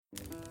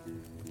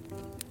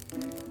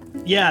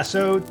Yeah,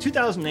 so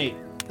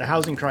 2008, the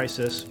housing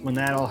crisis, when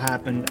that all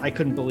happened, I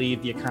couldn't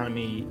believe the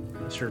economy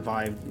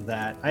survived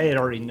that. I had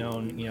already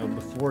known,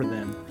 before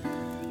then.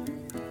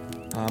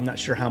 I'm not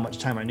sure how much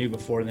time I knew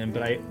before then,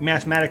 but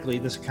mathematically,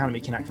 this economy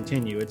cannot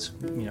continue. It's,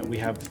 we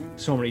have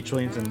so many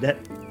trillions in debt,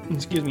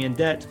 in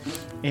debt.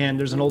 And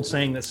there's an old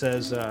saying that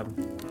says, a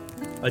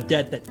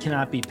debt that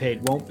cannot be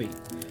paid won't be.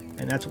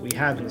 And that's what we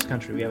have in this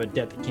country. We have a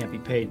debt that can't be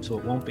paid, so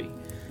it won't be.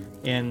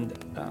 And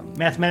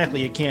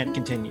mathematically, it can't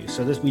continue.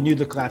 So we knew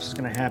the collapse was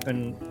going to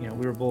happen.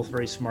 We were both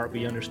very smart.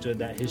 We understood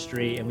that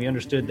history, and we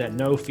understood that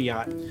no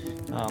fiat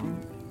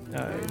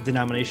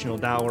denominational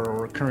dollar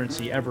or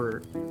currency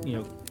ever,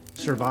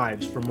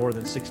 survives for more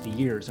than 60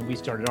 years. And we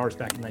started ours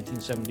back in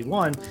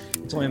 1971.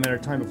 It's only a matter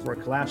of time before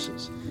it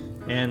collapses.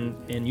 And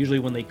usually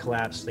when they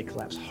collapse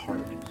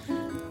hard.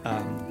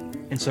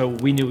 And so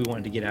we knew we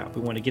wanted to get out.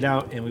 We wanted to get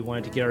out, and we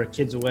wanted to get our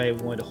kids away.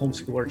 We wanted to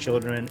homeschool our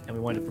children, and we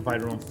wanted to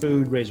provide our own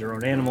food, raise our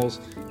own animals,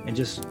 and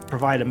just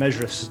provide a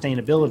measure of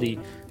sustainability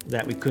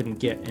that we couldn't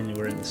get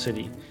anywhere in the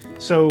city.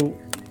 So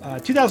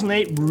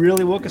 2008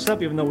 really woke us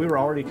up, even though we were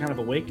already kind of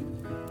awake.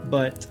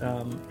 But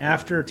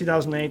after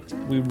 2008,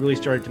 we really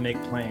started to make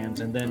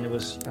plans. And then it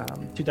was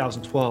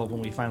 2012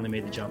 when we finally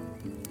made the jump.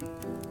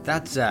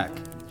 That's Zach.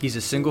 He's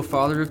a single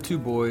father of 2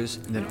 boys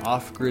and an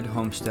off-grid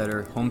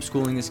homesteader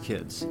homeschooling his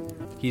kids.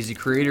 He's the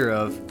creator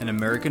of An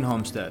American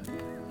Homestead,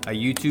 a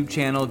YouTube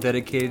channel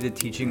dedicated to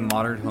teaching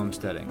modern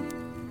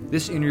homesteading.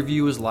 This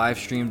interview was live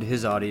streamed to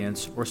his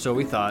audience, or so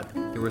we thought.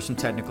 There were some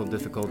technical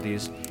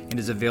difficulties, and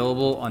is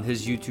available on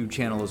his YouTube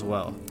channel as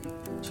well.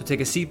 So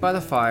take a seat by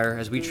the fire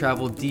as we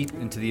travel deep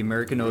into the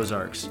American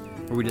Ozarks,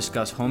 where we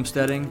discuss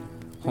homesteading,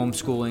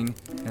 homeschooling,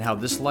 and how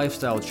this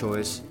lifestyle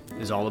choice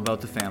is all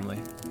about the family.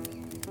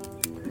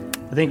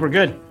 I think we're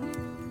good.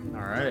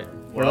 All right.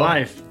 We're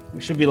live.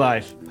 We should be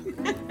live.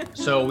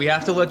 So we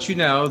have to let you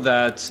know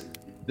that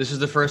this is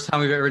the first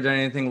time we've ever done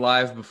anything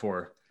live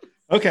before.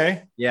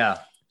 Okay. Yeah.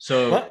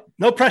 So what?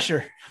 No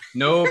pressure.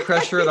 No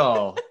pressure at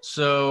all.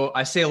 So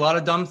I say a lot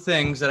of dumb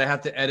things that I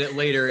have to edit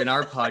later in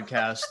our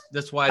podcast.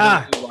 That's why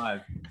I don't do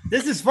live.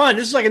 This is fun.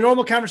 This is like a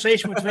normal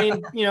conversation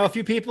between, a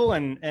few people,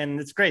 and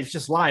it's great. It's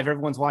just live.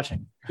 Everyone's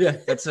watching. Yeah,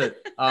 that's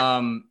it.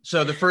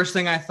 So the first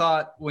thing I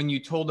thought when you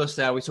told us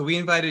that, we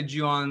invited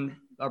you on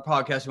our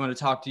podcast. We wanted to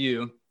talk to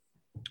you.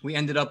 We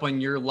ended up on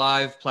your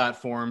live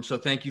platform. So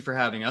thank you for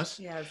having us.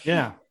 Yes.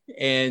 Yeah.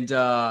 And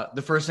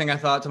the first thing I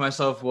thought to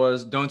myself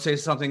was, don't say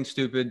something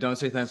stupid. Don't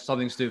say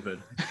something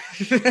stupid.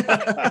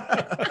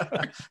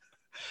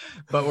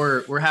 But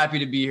we're happy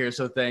to be here.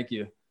 So thank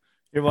you.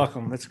 You're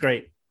welcome. That's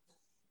great.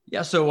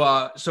 Yeah. So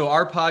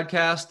our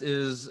podcast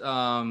is,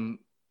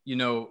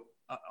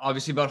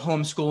 obviously about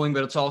homeschooling,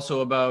 but it's also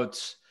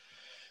about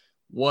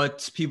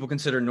what people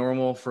consider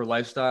normal for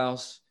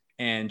lifestyles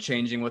and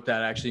changing what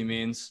that actually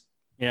means.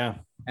 Yeah.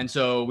 And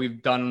so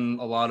we've done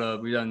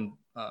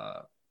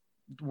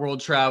world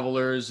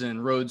travelers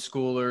and road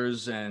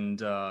schoolers and,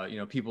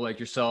 people like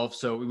yourself.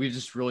 So we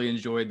just really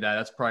enjoyed that.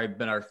 That's probably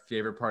been our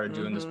favorite part of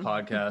doing this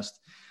podcast.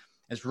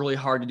 It's really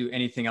hard to do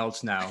anything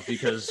else now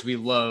because we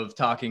love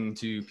talking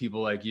to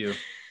people like you.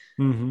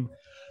 Mm-hmm.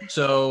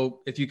 So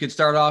if you could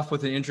start off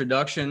with an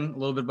introduction, a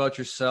little bit about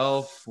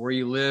yourself, where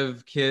you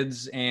live,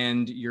 kids,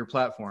 and your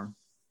platform.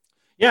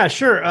 Yeah,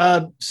 sure.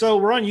 So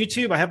we're on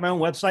YouTube. I have my own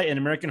website at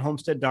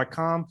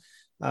AmericanHomestead.com.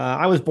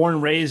 I was born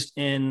and raised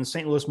in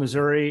St. Louis,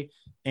 Missouri.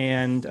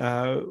 And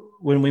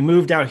when we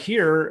moved out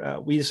here,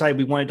 we decided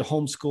we wanted to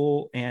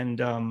homeschool.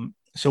 And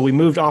so we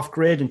moved off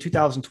grid in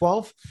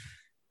 2012.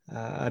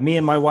 Me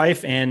and my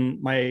wife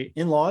and my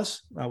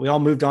in-laws, we all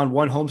moved on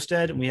one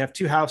homestead, and we have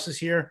 2 houses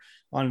here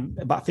on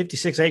about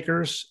 56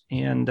 acres.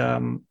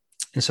 And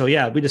so,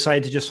 yeah, we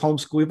decided to just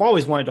homeschool. We've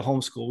always wanted to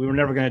homeschool. We were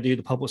never going to do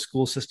the public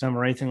school system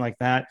or anything like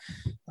that.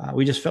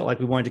 We just felt like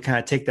we wanted to kind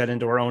of take that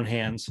into our own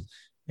hands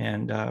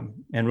and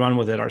run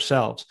with it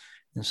ourselves.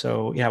 And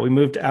so, yeah, we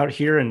moved out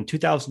here in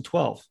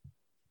 2012.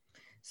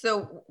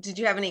 So did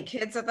you have any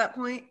kids at that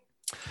point?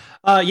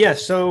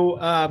 Yes.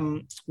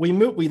 So we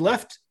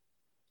left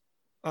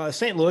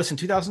St. Louis in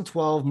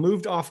 2012,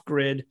 moved off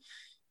grid,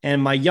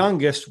 and my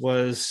youngest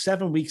was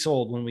 7 weeks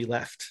old when we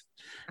left.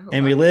 Oh,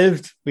 and wow.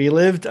 we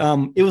lived,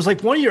 it was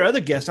like one of your other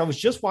guests. I was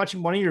just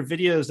watching one of your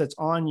videos that's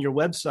on your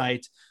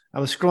website. I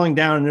was scrolling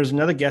down, and there's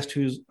another guest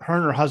her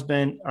and her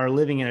husband are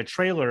living in a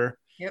trailer.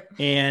 Yep.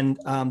 And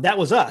that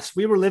was us.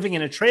 We were living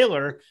in a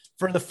trailer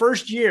for the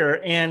first year,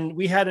 and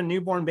we had a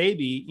newborn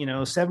baby,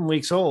 7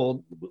 weeks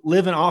old,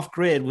 living off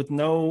grid with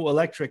no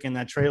electric in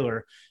that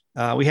trailer.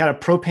 We had a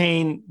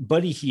propane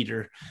buddy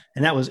heater,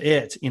 and that was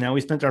it.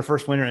 We spent our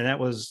first winter, and it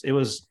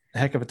was a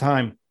heck of a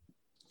time.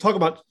 Talk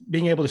about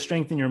being able to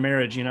strengthen your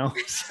marriage,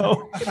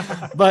 So,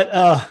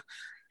 but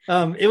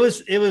it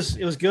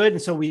was good.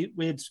 And so we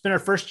had spent our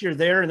first year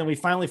there, and then we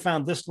finally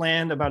found this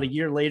land about a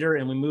year later,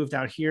 and we moved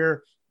out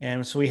here.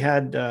 And so we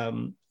had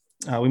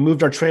we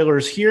moved our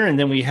trailers here, and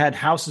then we had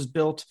houses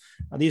built.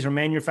 These are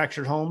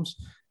manufactured homes.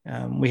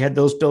 We had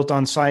those built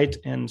on site,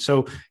 and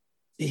so.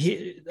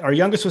 Our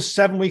youngest was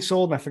 7 weeks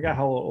old, and I forgot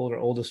how old our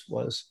oldest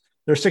was.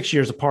 They're 6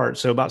 years apart,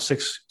 so about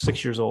six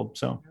years old.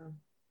 So,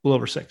 little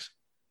over 6.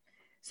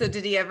 So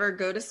did he ever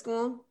go to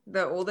school,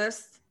 the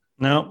oldest?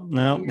 No,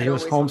 he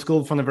was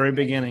homeschooled from the very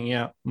beginning.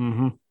 Yeah.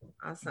 Mm-hmm.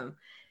 Awesome.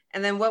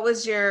 And then what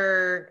was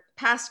your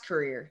past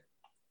career?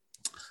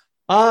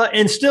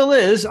 And still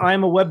is.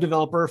 I'm a web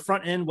developer,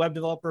 front-end web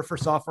developer for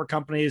software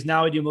companies.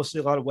 Now I do mostly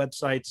a lot of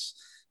websites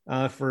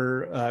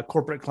for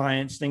corporate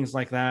clients, things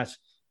like that.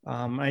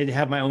 I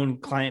have my own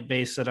client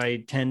base that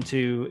I tend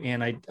to,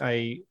 and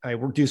I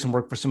do some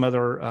work for some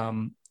other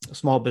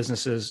small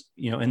businesses,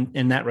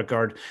 in that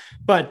regard.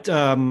 But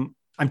I'm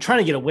trying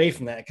to get away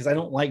from that because I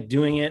don't like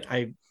doing it.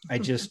 I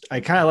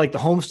kind of like the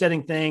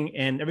homesteading thing,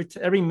 and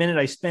every minute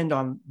I spend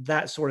on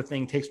that sort of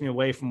thing takes me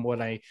away from what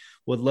I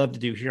would love to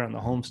do here on the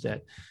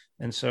homestead.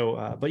 And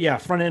so, but yeah,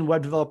 front end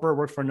web developer,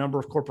 worked for a number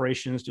of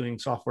corporations doing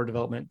software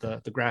development, the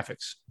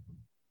graphics.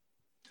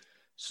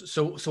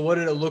 So what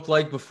did it look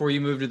like before you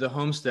moved to the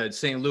homestead?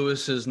 St.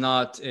 Louis is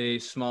not a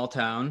small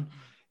town,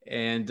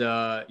 and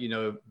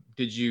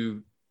did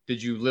you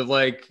live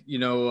like did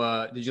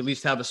you at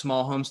least have a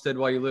small homestead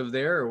while you lived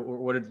there, or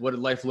what did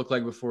life look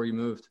like before you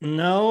moved?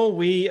 No,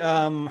 we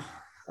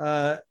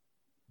I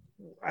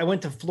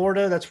went to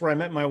Florida. That's where I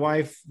met my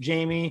wife,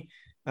 Jamie.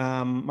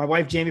 My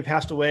wife, Jamie,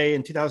 passed away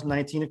in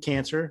 2019 of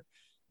cancer.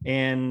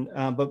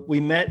 But we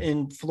met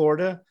in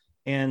Florida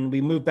and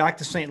we moved back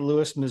to St.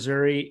 Louis,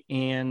 Missouri.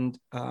 And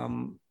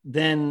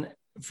then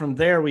from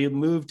there, we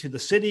moved to the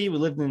city. We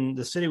lived in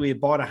the city. We had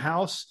bought a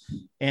house,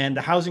 and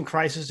the housing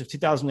crisis of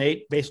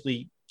 2008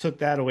 basically took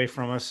that away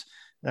from us.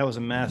 That was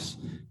a mess.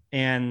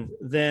 And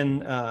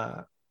then,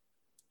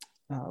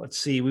 let's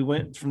see, we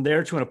went from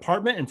there to an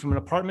apartment, and from an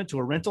apartment to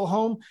a rental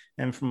home,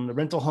 and from the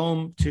rental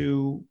home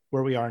to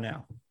where we are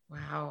now.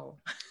 Wow.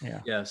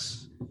 Yeah.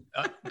 Yes.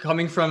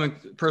 Coming from a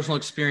personal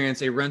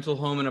experience, a rental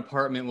home and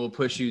apartment will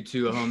push you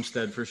to a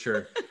homestead for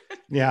sure.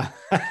 Yeah.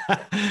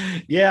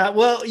 Yeah.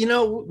 Well,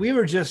 we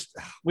were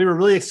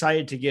really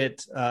excited to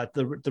get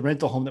the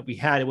rental home that we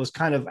had. It was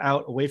kind of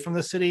out away from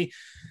the city.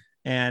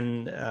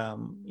 And,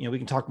 we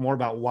can talk more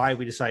about why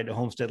we decided to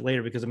homestead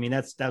later, because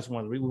that's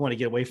one of the, we want to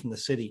get away from the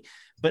city,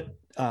 but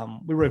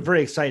we were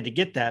very excited to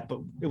get that,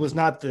 but it was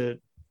not the,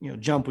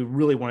 jump we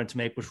really wanted to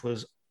make, which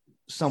was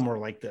somewhere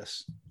like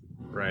this.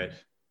 Right.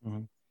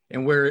 Mm-hmm.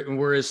 And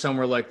where is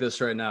somewhere like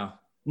this right now?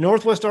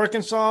 Northwest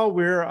Arkansas.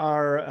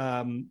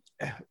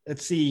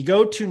 Let's see, you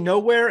go to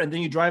nowhere and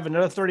then you drive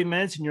another 30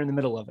 minutes and you're in the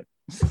middle of it.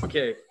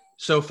 Okay.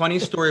 So funny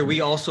story. We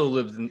also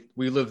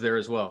lived there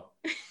as well.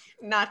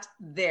 Not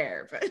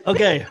there, but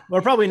okay.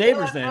 We're probably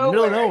neighbors then.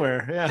 Middle of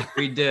nowhere. Yeah.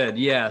 We did.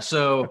 Yeah.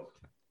 So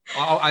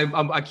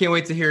I can't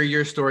wait to hear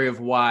your story of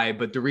why,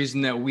 but the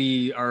reason that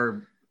we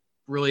are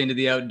really into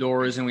the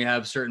outdoors and we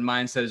have certain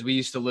mindset is we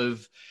used to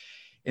live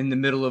in the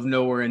middle of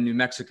nowhere in New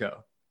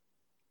Mexico.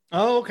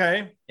 Oh,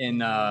 okay.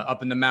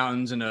 Up in the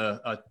mountains in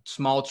a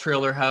small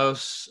trailer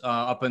house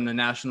up in the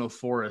national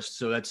forest.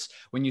 So that's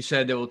when you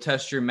said they will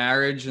test your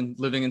marriage and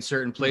living in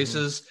certain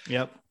places. Mm-hmm.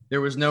 Yep. There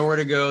was nowhere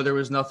to go. There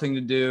was nothing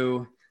to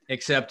do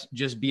except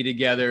just be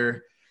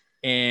together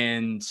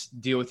and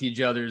deal with each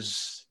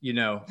other's,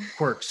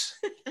 quirks.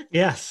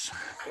 Yes.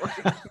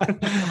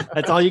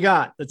 That's all you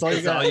got. That's all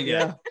you got.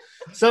 Yeah.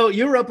 So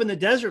you were up in the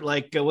desert.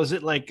 Was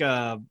it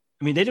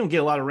they didn't get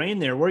a lot of rain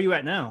there. Where are you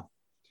at now?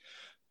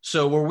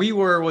 So where we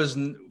were was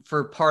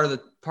for part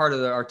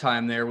of our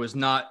time there was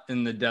not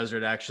in the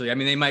desert, actually.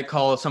 They might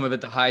call some of it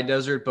the high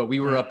desert, but we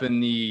were up in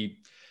the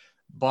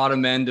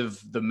bottom end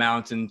of the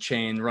mountain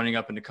chain running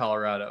up into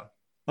Colorado.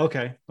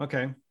 Okay.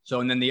 So,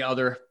 and then the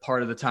other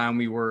part of the time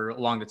we were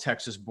along the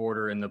Texas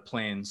border in the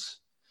plains.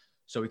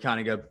 So we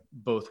kind of got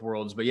both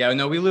worlds, but yeah,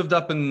 no, we lived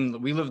up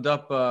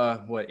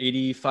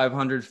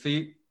 8,500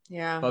 feet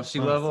above sea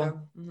level.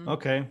 So, mm-hmm.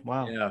 Okay.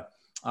 Wow. Yeah.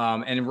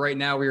 And right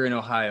now we're in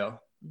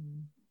Ohio.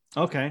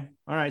 Okay.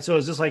 All right. So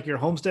is this like your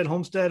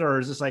homestead, or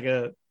is this like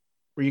were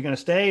you going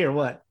to stay or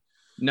what?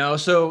 No.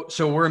 So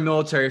we're a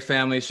military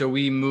family. So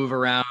we move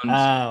around.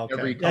 Okay.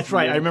 Every couple That's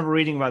right. years, I remember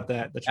reading about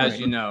that. That's right. As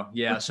you know.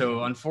 Yeah.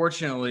 So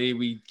unfortunately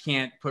we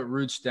can't put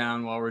roots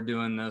down while we're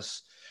doing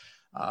this.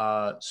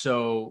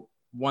 So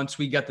once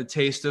we get the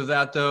taste of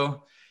that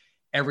though,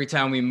 every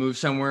time we move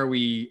somewhere,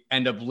 we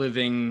end up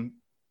living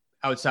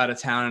outside of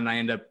town, and I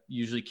end up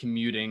usually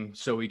commuting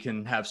so we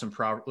can have some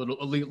at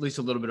least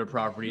a little bit of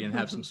property and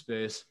have some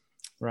space.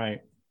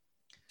 Right.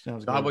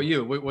 Sounds good. How about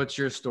you? What's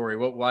your story?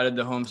 Why did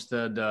the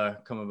homestead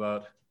come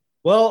about?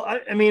 Well,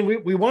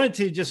 we wanted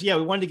to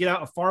we wanted to get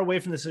out as far away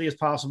from the city as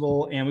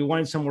possible, and we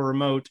wanted somewhere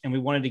remote, and we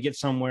wanted to get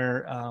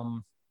somewhere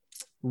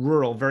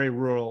rural, very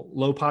rural,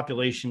 low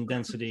population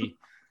density.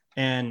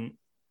 And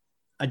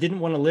I didn't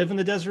want to live in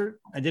the desert.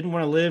 I didn't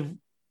want to live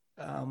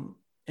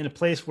in a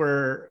place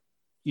where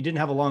you didn't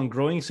have a long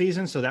growing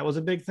season. So that was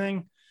a big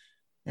thing.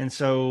 And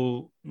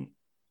so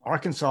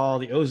Arkansas,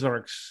 the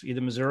Ozarks,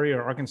 either Missouri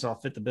or Arkansas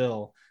fit the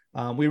bill.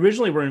 We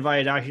originally were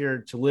invited out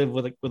here to live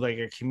with like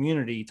a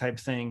community type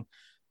thing.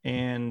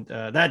 And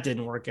that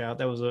didn't work out.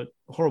 That was a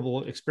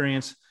horrible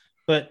experience.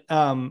 But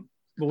we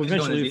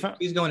eventually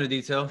he's going into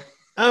detail.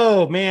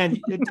 Oh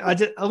man.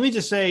 Let me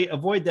just say,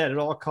 avoid that at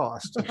all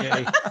costs.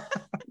 Okay.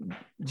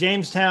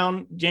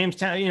 Jamestown,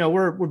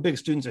 we're big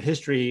students of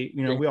history.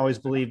 We always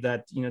believe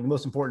that, the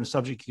most important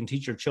subject you can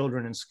teach your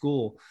children in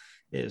school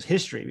is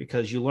history,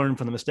 because you learn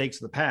from the mistakes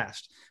of the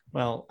past.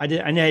 Well, I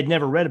had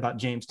never read about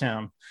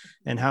Jamestown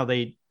and how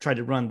they tried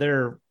to run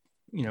their,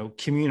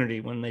 community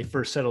when they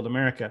first settled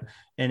America.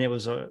 And it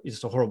was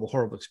just a horrible,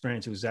 horrible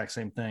experience. It was the exact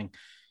same thing.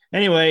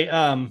 Anyway,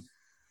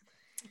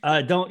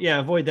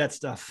 avoid that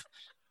stuff.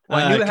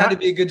 Well, I knew it had to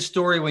be a good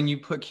story when you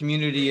put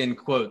community in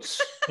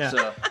quotes. Yeah.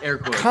 So air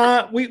quotes.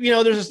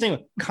 There's this thing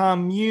with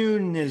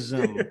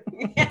communism.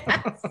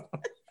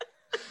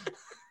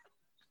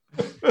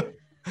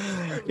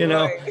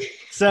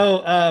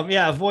 So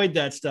avoid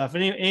that stuff.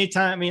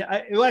 Anytime.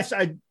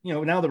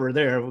 Now that we're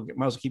there, we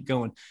might as well keep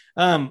going.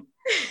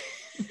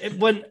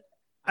 When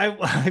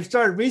I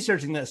started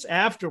researching this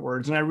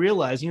afterwards, and I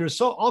realized,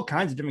 there's all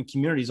kinds of different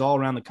communities all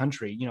around the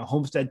country.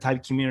 Homestead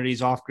type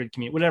communities, off-grid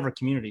community, whatever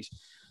communities.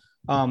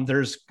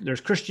 There's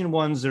Christian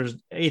ones, there's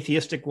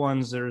atheistic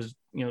ones, there's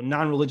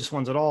non-religious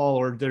ones at all,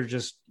 or they're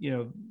just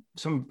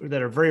some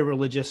that are very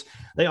religious.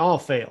 They all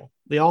fail,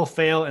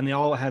 and they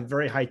all have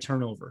very high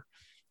turnover.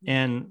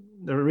 And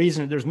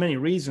there's many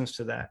reasons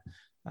to that.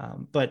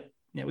 But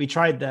we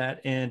tried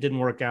that and it didn't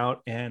work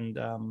out. And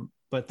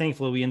but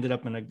thankfully we ended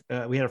up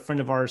we had a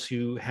friend of ours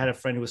who had a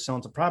friend who was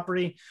selling some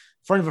property,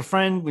 friend of a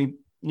friend we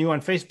knew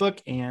on Facebook,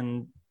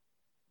 and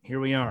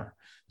here we are.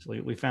 So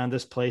we found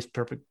this place,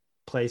 perfect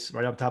place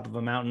right up top of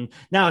a mountain.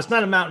 Now it's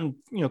not a mountain,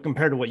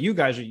 compared to what you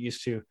guys are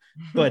used to,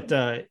 but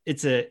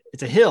it's a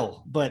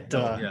hill, but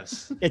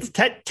yes, it's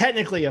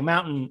technically a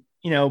mountain,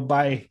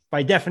 by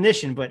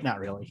definition, but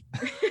not really.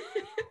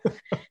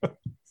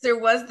 So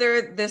was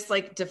there this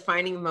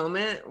defining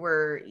moment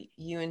where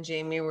you and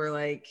Jamie were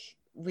like,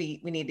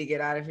 we need to get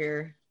out of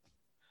here?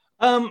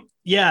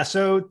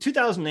 So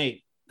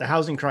 2008, the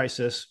housing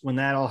crisis, when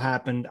that all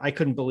happened, I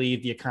couldn't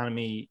believe the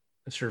economy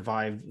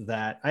survived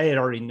that. I had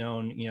already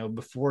known,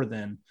 before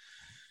then.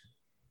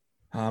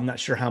 I'm not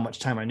sure how much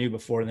time I knew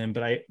before then,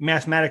 but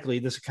mathematically,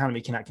 this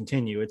economy cannot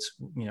continue. It's,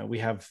 we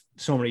have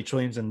so many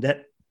trillions in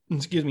debt,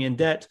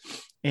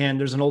 And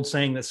there's an old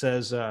saying that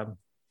says,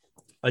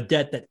 a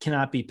debt that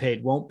cannot be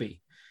paid won't be.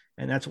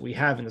 And that's what we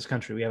have in this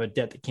country. We have a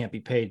debt that can't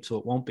be paid, so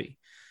it won't be.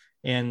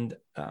 And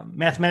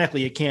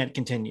mathematically, it can't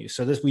continue.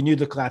 So we knew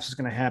the collapse was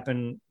going to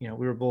happen. We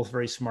were both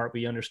very smart.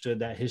 We understood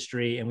that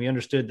history, and we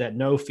understood that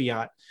no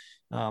fiat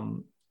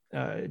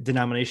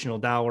denominational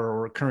dollar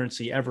or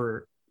currency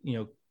ever,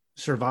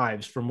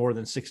 survives for more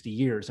than 60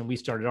 years. And we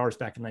started ours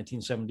back in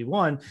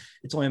 1971.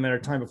 It's only a matter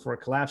of time before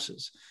it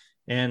collapses.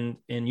 And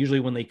usually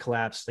when they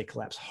collapse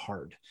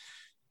hard.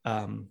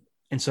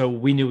 And so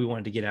we knew we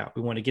wanted to get out.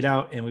 We wanted to get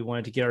out, and we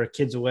wanted to get our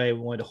kids away. We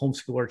wanted to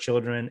homeschool our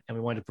children, and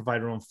we wanted to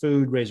provide our own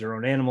food, raise our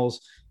own animals,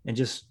 and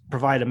just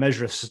provide a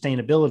measure of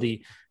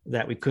sustainability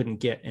that we couldn't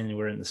get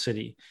anywhere in the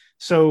city.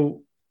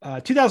 So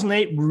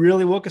 2008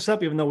 really woke us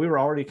up, even though we were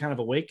already kind of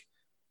awake.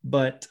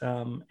 But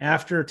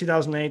after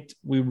 2008,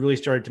 we really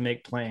started to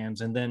make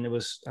plans. And then it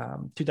was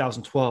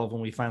 2012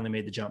 when we finally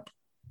made the jump.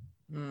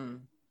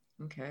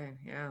 Okay.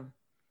 Yeah.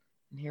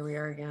 And here we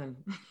are again.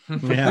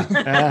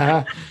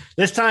 Yeah.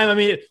 This time,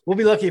 we'll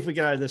be lucky if we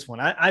get out of this one.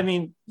 I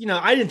didn't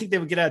think they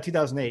would get out of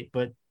 2008,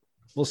 but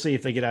we'll see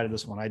if they get out of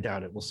this one. I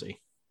doubt it. We'll see.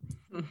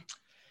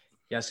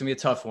 Yeah, it's gonna be a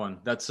tough one.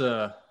 That's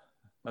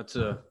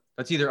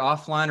either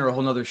offline or a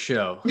whole nother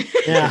show.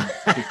 Yeah.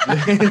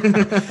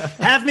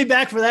 Have me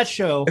back for that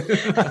show.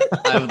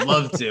 I would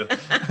love to.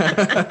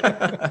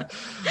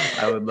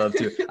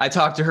 I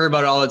talk to her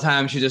about it all the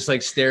time. She just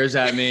stares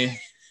at me.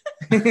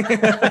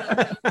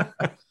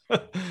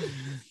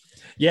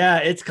 Yeah,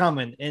 it's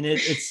coming, and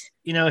it's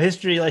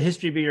history. Let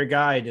history be your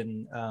guide.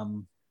 And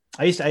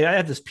I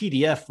have this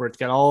PDF where it's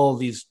got all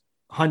these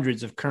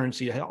hundreds of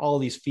currency, all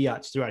these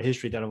fiats throughout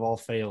history that have all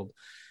failed,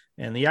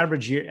 and the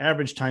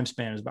average time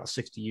span is about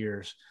 60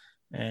 years.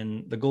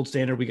 And the gold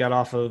standard we got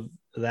off of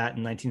that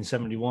in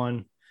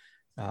 1971.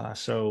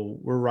 So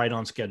we're right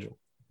on schedule.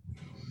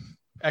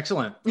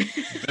 Excellent.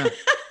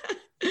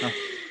 Yeah.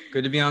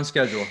 Good to be on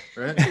schedule,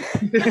 right?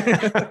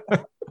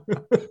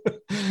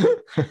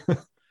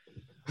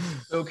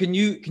 So can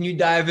you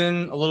dive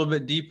in a little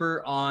bit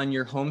deeper on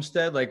your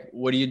homestead?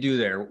 What do you do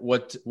there?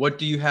 What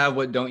do you have?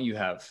 What don't you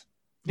have?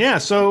 Yeah.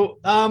 So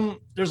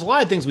there's a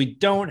lot of things we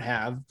don't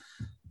have.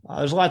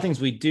 There's a lot of things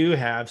we do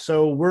have.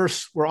 So we're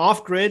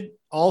off grid,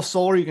 all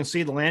solar. You can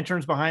see the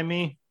lanterns behind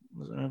me.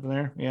 Was it over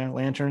there? Yeah,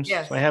 lanterns.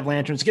 Yes. So I have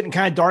lanterns. It's getting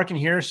kind of dark in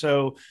here,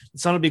 so the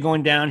sun will be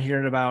going down here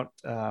in about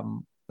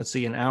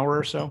an hour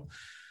or so.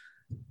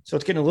 So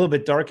it's getting a little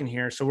bit dark in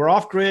here. So we're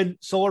off grid,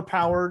 solar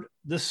powered.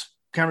 This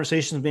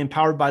conversation is being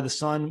powered by the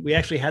sun. We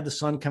actually had the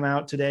sun come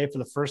out today for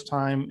the first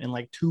time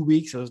in 2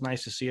 weeks. It was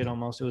nice to see it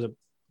almost. It was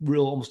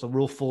almost a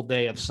real full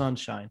day of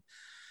sunshine.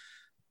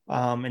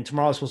 And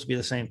tomorrow is supposed to be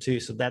the same too.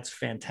 So that's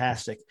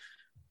fantastic.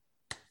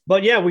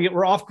 But yeah,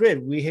 we're off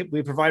grid. We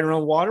provide our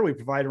own water. We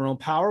provide our own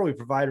power. We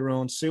provide our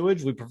own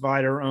sewage. We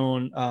provide our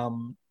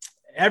own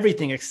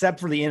everything except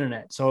for the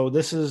internet. So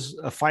this is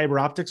a fiber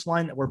optics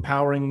line that we're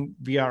powering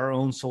via our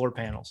own solar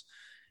panels.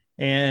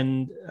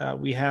 And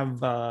we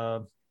have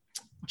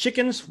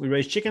chickens. We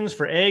raise chickens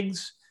for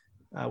eggs.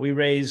 We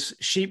raise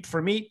sheep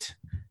for meat.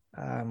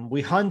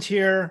 We hunt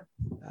here.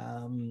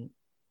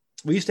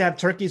 We used to have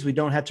turkeys. We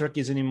don't have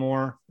turkeys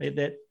anymore.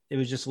 It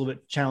was just a little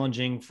bit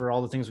challenging for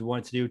all the things we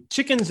wanted to do.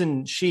 Chickens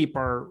and sheep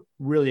are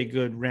really a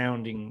good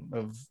rounding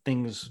of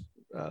things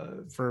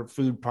for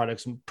food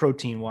products and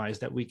protein wise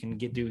that we can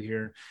do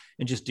here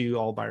and just do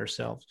all by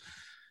ourselves.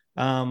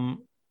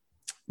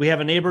 We have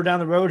a neighbor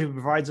down the road who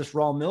provides us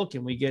raw milk,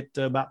 and we get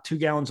about 2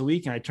 gallons a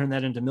week. And I turn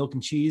that into milk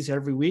and cheese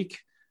every week.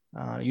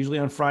 Usually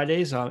on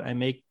Fridays, I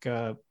make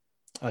butter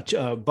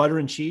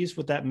and cheese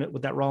with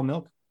that raw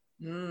milk.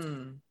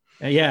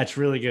 Yeah, it's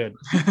really good.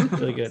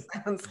 Really good.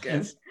 Sounds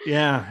good.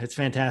 Yeah, it's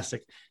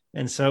fantastic.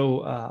 And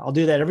so I'll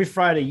do that every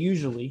Friday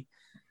usually.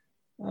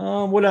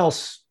 What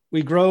else?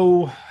 We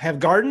have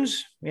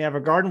gardens. We have a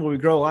garden where we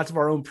grow lots of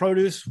our own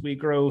produce. We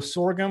grow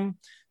sorghum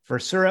for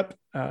syrup,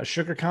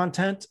 sugar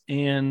content.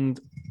 And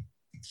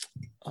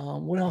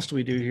what else do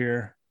we do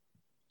here?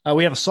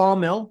 We have a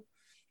sawmill.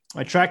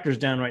 My tractor's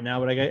down right now,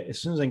 but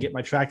as soon as I get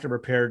my tractor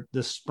repaired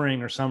this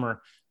spring or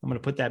summer, I'm going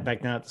to put that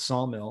back down at the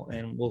sawmill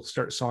and we'll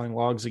start sawing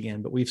logs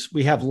again. But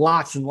we have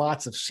lots and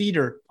lots of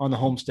cedar on the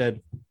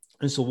homestead.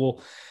 And so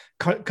we'll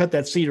cut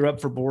that cedar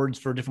up for boards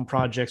for different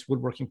projects,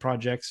 woodworking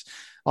projects.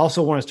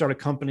 Also want to start a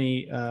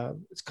company.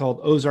 It's called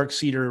Ozarks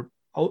Cedar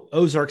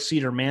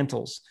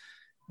Mantles.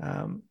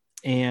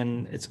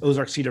 And it's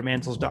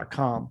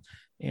ozarkscedarmantles.com.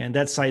 And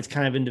that site's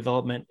kind of in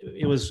development.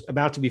 It was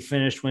about to be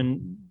finished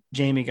when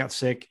Jamie got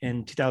sick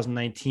in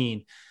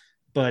 2019.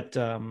 But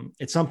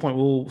at some point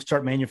we'll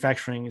start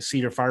manufacturing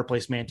cedar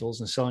fireplace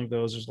mantles and selling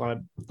those. There's a lot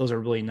of those are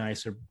really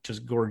nice. They're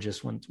just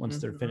gorgeous once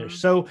they're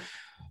finished. So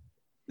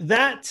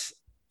that,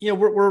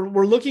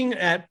 we're looking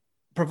at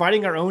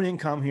providing our own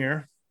income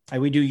here.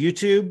 We do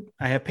YouTube.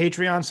 I have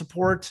Patreon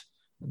support.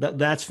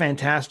 That's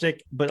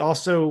fantastic. But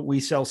also we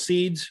sell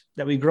seeds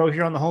that we grow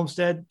here on the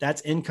homestead.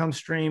 That's income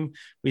stream.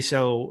 We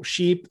sell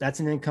sheep.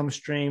 That's an income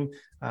stream.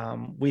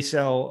 We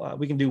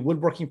can do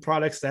woodworking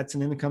products. That's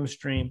an income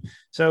stream.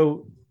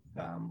 So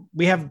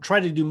we have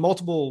tried to do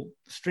multiple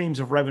streams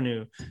of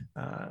revenue.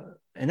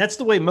 And that's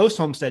the way most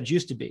homesteads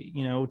used to be.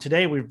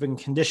 Today we've been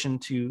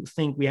conditioned to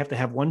think we have to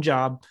have one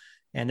job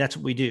and that's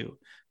what we do.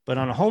 But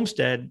on a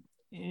homestead,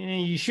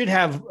 you should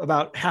have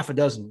about half a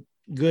dozen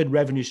good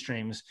revenue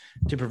streams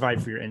to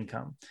provide for your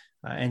income.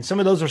 And some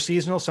of those are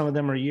seasonal. Some of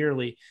them are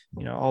yearly,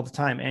 all the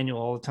time, annual,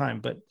 all the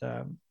time. But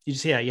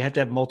you have to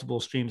have multiple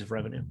streams of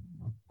revenue.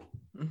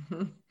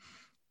 Mm-hmm.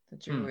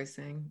 That you're always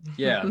saying.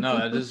 Yeah,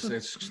 no,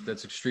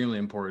 that's extremely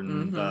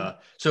important. Mm-hmm.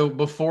 So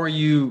before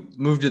you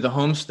moved to the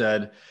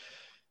homestead,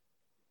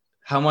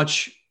 how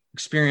much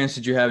experience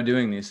did you have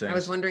doing these things? I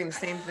was wondering the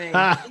same thing.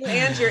 You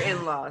and your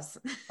in-laws.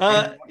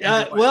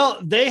 Well,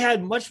 they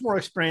had much more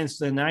experience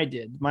than I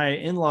did. My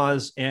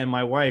in-laws and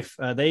my wife,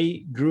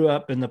 they grew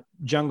up in the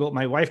jungle.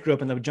 My wife grew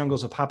up in the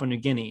jungles of Papua New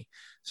Guinea.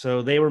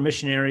 So they were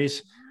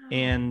missionaries.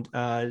 And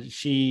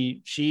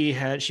she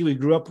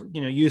grew up,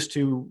 used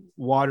to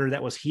water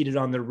that was heated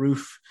on the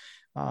roof,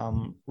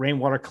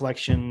 rainwater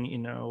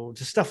collection,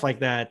 just stuff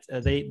like that.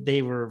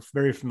 They were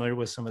very familiar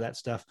with some of that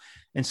stuff.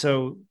 And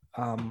so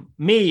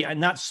me,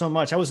 not so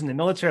much. I was in the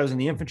military. I was in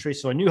the infantry,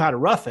 so I knew how to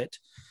rough it,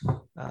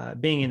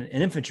 being an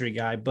infantry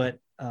guy. But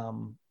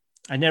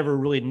I never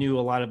really knew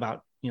a lot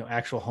about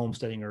actual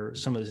homesteading or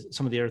some of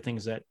the other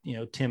things that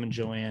Tim and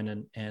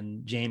Joanne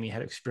and Jamie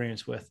had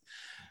experience with.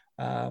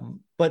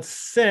 But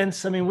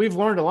we've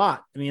learned a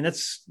lot. You're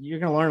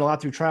going to learn a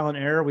lot through trial and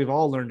error. We've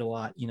all learned a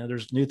lot.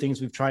 There's new things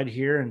we've tried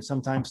here, and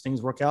sometimes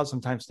things work out,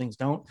 sometimes things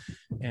don't.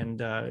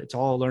 And it's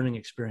all a learning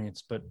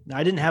experience. But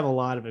I didn't have a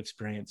lot of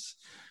experience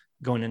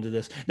going into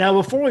this. Now,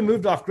 before we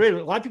moved off grid,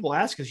 a lot of people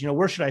ask us,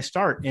 where should I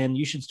start? And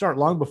you should start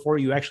long before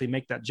you actually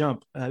make that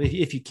jump.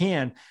 If you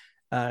can,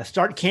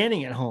 start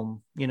canning at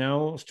home,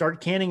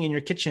 start canning in your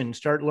kitchen,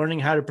 start learning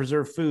how to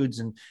preserve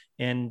foods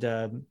and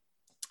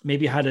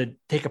maybe how to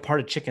take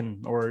apart a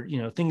chicken or,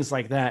 things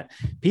like that.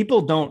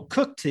 People don't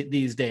cook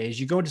these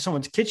days. You go into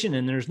someone's kitchen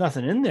and there's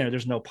nothing in there.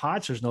 There's no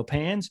pots, there's no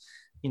pans,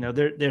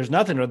 there's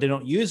nothing, or they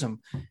don't use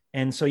them.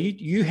 And so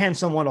you hand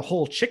someone a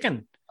whole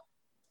chicken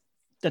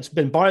that's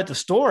been bought at the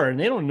store and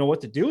they don't know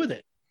what to do with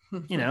it,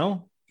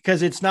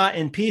 because it's not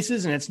in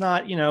pieces and it's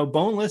not,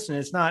 boneless and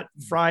it's not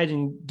fried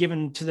and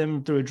given to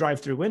them through a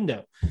drive-through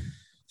window.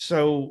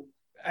 So,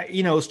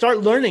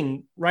 start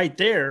learning right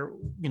there,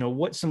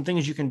 what some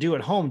things you can do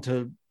at home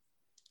to,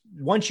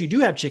 once you do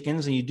have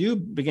chickens and you do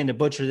begin to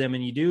butcher them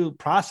and you do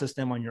process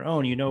them on your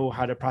own,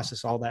 how to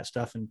process all that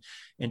stuff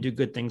and do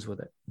good things with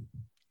it.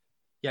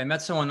 Yeah, I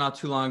met someone not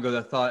too long ago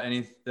that thought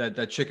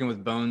that chicken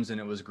with bones and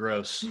it was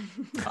gross. And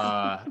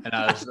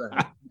I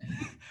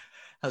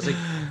was like,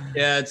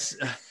 yeah,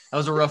 that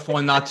was a rough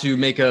one not to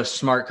make a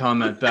smart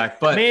comment back.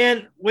 But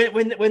man,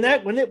 when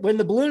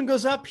the balloon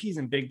goes up, he's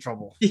in big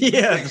trouble.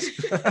 Yeah,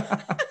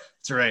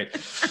 that's right.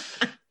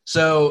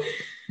 So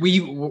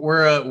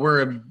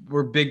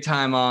we're big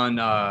time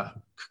on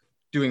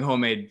doing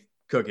homemade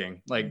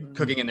cooking, like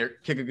cooking in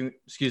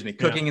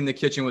the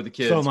kitchen with the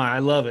kids. So am I. I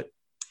love it.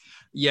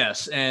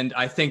 Yes. And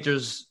I think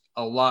there's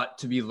a lot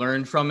to be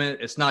learned from it.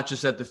 It's not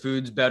just that the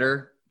food's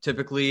better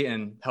typically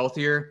and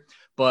healthier,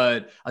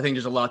 but I think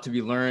there's a lot to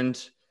be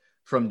learned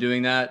from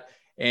doing that.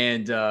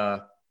 And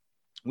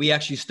we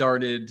actually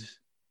started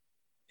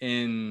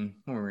when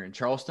we were in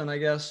Charleston, I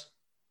guess.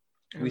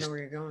 I don't know where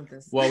you're going with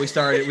this. Well, I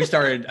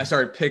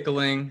started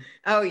pickling.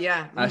 Oh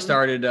yeah. Mm-hmm. I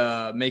started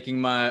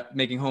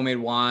making homemade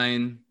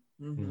wine.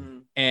 Mm-hmm.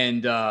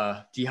 And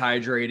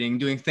dehydrating,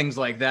 doing things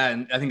like that.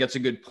 And I think that's a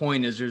good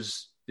point,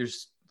 is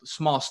there's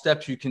small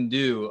steps you can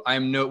do.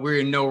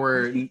 We're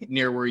nowhere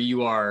near where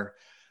you are,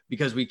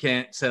 because we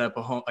can't set up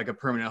a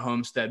permanent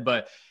homestead.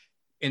 But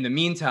in the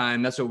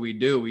meantime, that's what we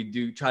do. We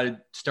do try to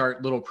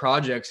start little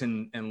projects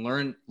and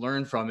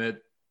learn from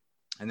it.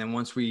 And then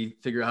once we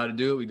figure out how to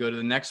do it, we go to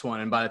the next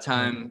one. And by the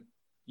time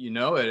you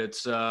know it,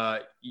 it's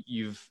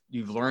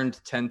you've learned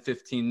 10,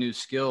 15 new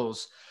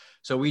skills.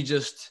 So we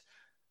just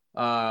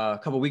a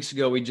couple of weeks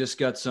ago, we just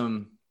got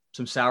some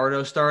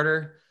sourdough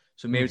starter.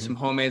 So made some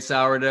homemade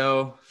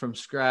sourdough from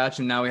scratch.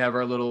 And now we have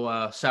our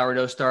little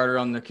sourdough starter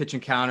on the kitchen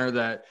counter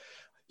that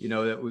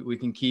we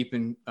can keep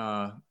and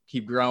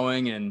keep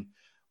growing. And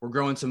we're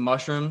growing some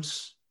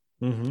mushrooms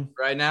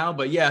right now.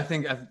 But yeah,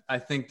 I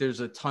think there's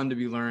a ton to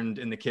be learned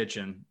in the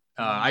kitchen.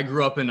 She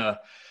grew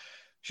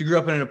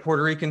up in a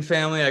Puerto Rican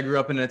family. I grew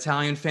up in an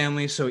Italian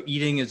family. So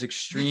eating is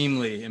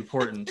extremely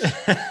important.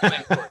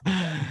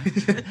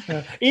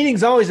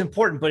 Eating's always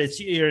important, but it's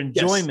your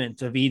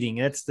enjoyment of eating.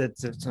 That's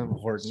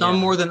important. Some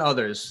more than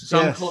others.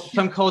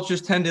 Some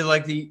cultures tend to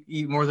like to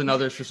eat more than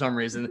others for some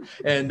reason.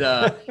 And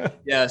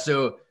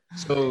so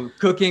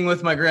cooking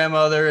with my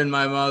grandmother and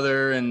my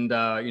mother and,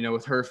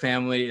 with her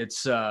family,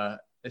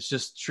 it's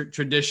just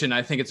tradition.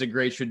 I think it's a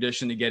great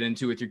tradition to get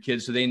into with your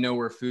kids, so they know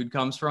where food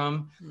comes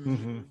from.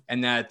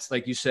 And that's,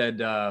 like you said,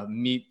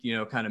 meat,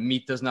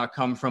 meat does not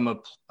come from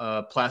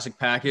a plastic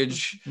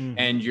package,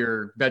 and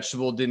your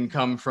vegetable didn't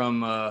come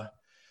from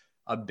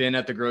a bin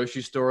at the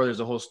grocery store.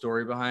 There's a whole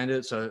story behind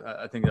it. So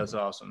I think that's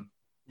awesome.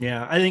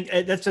 Yeah. I think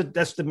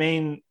that's the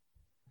main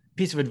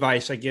piece of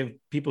advice I give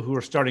people who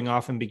are starting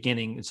off and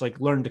beginning. It's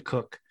like, learn to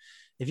cook.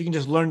 If you can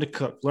just learn to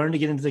cook, learn to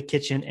get into the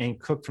kitchen and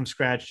cook from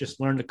scratch, just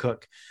learn to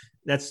cook.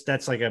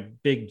 That's like a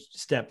big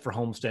step for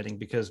homesteading,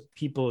 because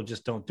people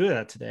just don't do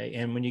that today.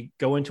 And when you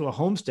go into a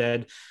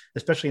homestead,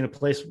 especially in a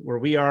place where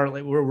we are,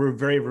 like we're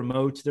very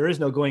remote, there is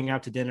no going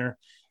out to dinner.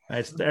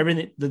 It's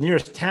everything. The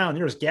nearest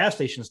gas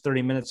station is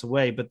 30 minutes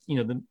away, but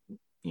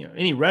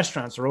any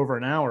restaurants are over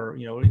an hour,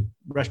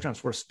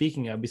 restaurants we're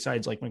speaking of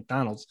besides like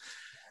McDonald's.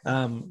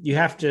 You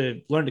have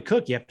to learn to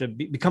cook. You have to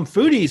become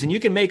foodies, and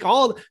you can make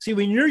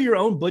when you're your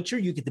own butcher,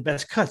 you get the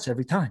best cuts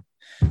every time.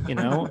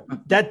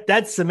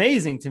 That's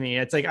amazing to me.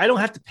 It's like, I don't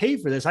have to pay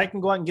for this. I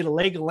can go out and get a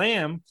leg of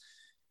lamb,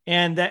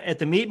 and that at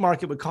the meat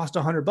market would cost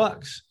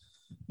 $100,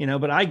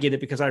 but I get it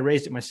because I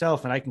raised it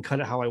myself, and I can cut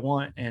it how I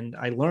want. And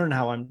I learn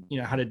how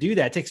to do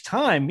that. It takes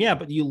time. Yeah.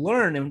 But you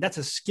learn, and that's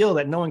a skill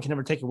that no one can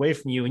ever take away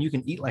from you. And you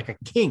can eat like a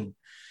king,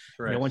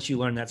 once you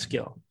learn that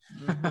skill.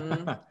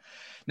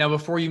 Now,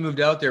 before you moved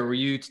out there, were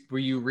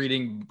you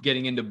reading,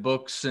 getting into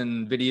books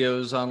and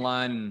videos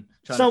online? And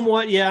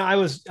somewhat, yeah. I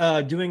was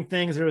doing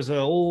things. There was an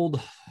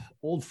old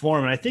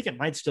forum, and I think it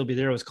might still be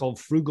there. It was called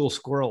Frugal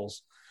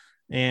Squirrels,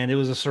 and it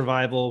was a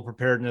survival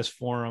preparedness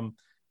forum.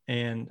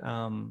 And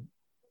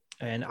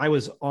I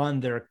was on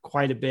there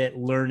quite a bit,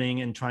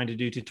 learning and trying to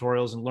do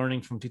tutorials and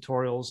learning from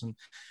tutorials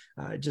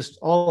and just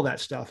all that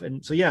stuff.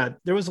 And so, yeah,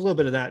 there was a little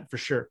bit of that for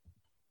sure.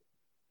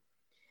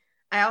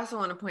 I also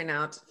want to point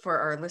out for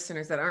our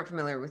listeners that aren't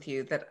familiar with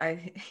you that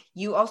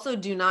you also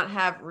do not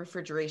have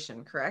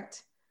refrigeration,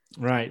 correct?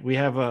 Right. We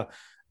have a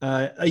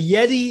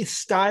Yeti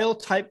style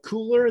type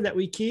cooler that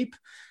we keep,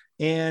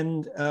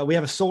 and we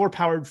have a solar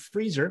powered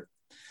freezer,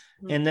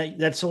 and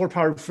that solar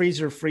powered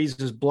freezer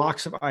freezes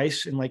blocks of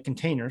ice in like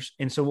containers.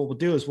 And so what we'll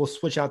do is we'll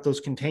switch out those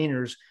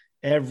containers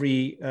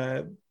every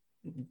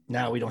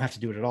now we don't have to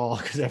do it at all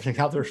because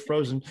everything out there is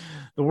frozen.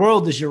 The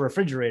world is your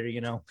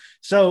refrigerator,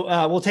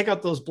 So we'll take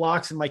out those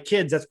blocks, and my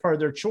kids, that's part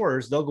of their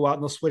chores. They'll go out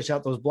and they'll switch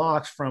out those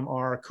blocks from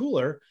our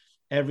cooler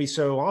every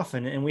so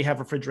often. And we have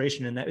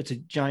refrigeration in that. It's a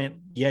giant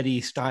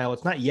Yeti style.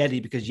 It's not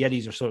Yeti because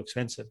Yetis are so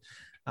expensive,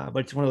 but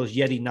it's one of those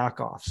Yeti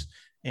knockoffs.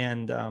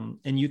 And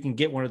you can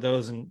get one of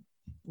those, and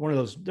one of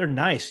those, they're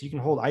nice. You can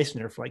hold ice in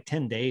there for like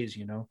 10 days,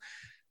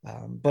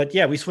 But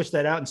yeah, we switched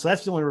that out. And so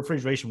that's the only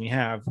refrigeration we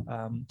have.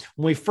 When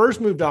we first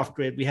moved off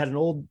grid, we had an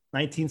old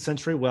 19th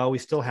century well. We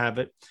still have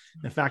it.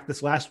 In fact,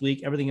 this last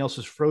week, everything else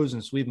was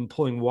frozen. So we've been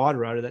pulling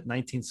water out of that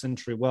 19th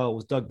century well. It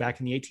was dug back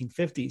in the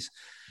 1850s.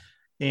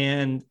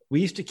 And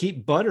we used to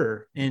keep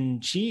butter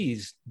and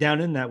cheese down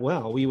in that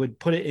well. We would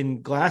put it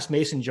in glass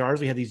mason jars.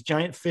 We had these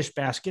giant fish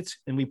baskets,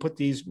 and we put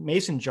these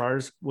mason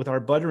jars with our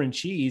butter and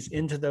cheese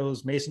into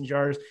those mason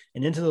jars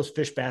and into those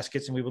fish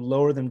baskets, and we would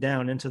lower them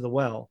down into the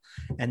well.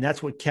 And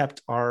that's what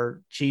kept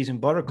our cheese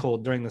and butter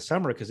cold during the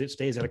summer, because it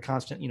stays at a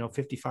constant,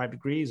 55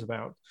 degrees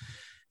about.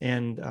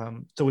 And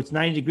so it's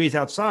 90 degrees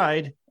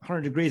outside,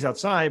 100 degrees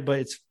outside, but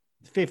it's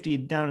 50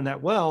 down in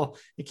that well.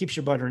 It keeps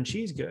your butter and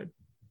cheese good.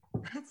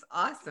 That's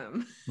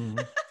awesome. Mm-hmm.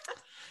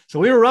 So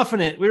we were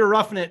roughing it. We were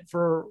roughing it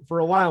for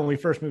a while when we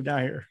first moved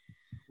out here.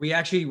 We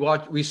actually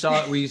saw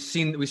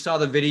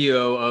the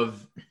video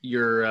of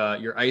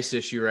your ice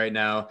issue right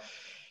now,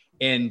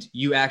 and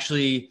you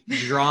actually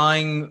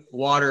drawing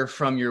water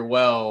from your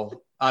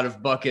well out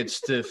of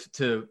buckets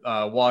to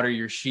water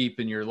your sheep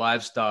and your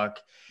livestock.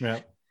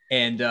 Yeah.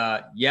 And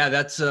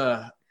that's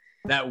that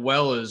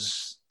well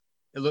is.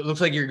 It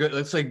looks like it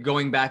looks like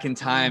going back in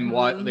time,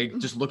 like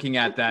just looking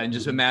at that and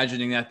just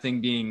imagining that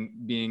thing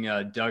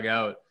being dug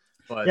out.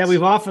 But yeah,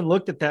 we've often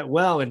looked at that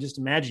well and just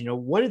imagine,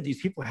 what did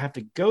these people have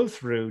to go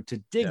through to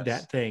dig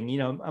that thing?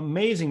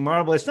 Amazing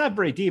marble. It's not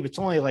very deep. It's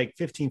only like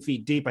 15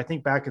 feet deep. I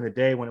think back in the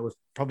day when it was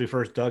probably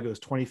first dug, it was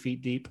 20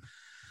 feet deep.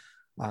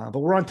 But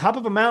we're on top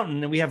of a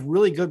mountain and we have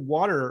really good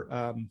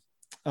water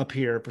up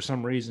here for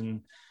some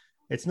reason.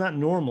 It's not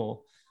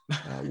normal.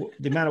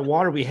 The amount of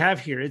water we have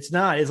here, it's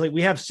like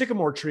we have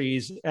sycamore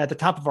trees at the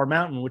top of our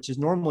mountain, which is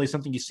normally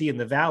something you see in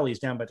the valleys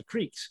down by the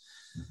creeks.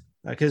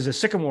 Because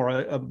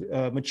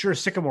a mature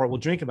sycamore will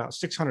drink about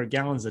 600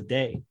 gallons a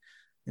day.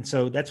 And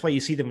so that's why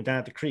you see them down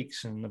at the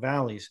creeks and the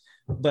valleys.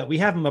 But we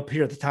have them up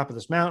here at the top of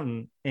this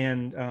mountain.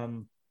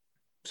 And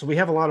so we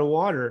have a lot of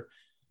water.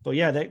 But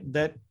yeah,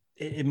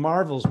 it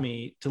marvels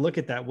me to look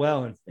at that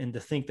well and to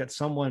think that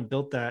someone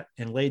built that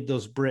and laid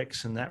those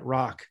bricks and that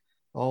rock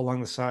all along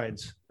the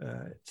sides.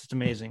 It's just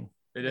amazing.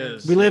 It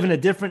is. We live in a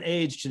different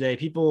age today.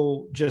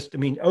 People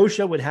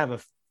OSHA would have a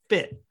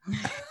fit.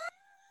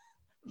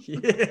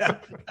 Yeah.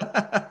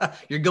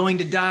 You're going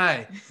to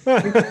die.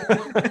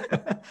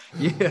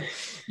 Yeah.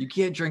 You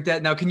can't drink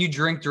that. Now, can you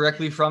drink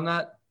directly from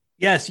that?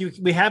 Yes,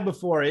 we have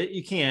before.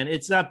 You can.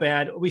 It's not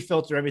bad. We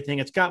filter everything.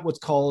 It's got what's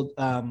called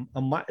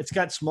it's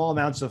got small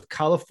amounts of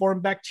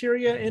coliform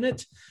bacteria in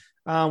it,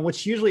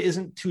 which usually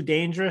isn't too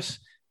dangerous.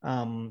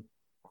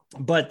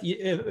 But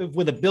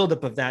with a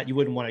buildup of that, you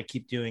wouldn't want to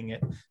keep doing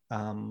it.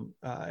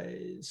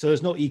 So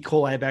there's no E.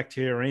 coli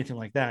bacteria or anything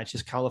like that. It's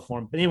just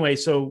coliform. But anyway,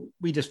 so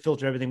we just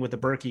filter everything with the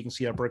Berkey. You can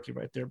see our Berkey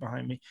right there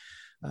behind me.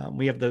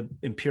 We have the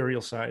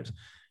imperial sides,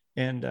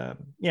 and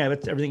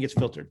everything gets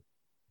filtered.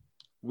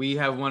 We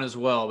have one as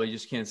well, but you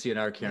just can't see it in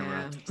our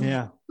camera.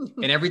 Yeah.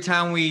 And every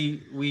time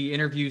we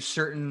interview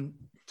certain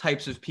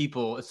types of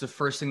people, it's the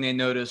first thing they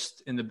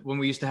noticed when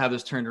we used to have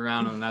this turned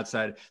around on that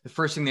side. The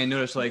first thing they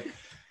noticed, like,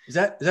 is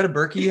that a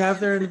Berkey you have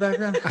there in the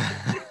background?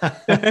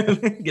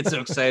 Get so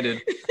excited.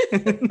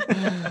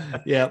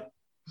 Yep.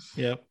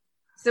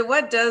 So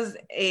what does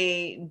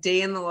a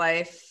day in the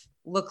life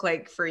look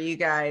like for you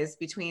guys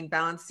between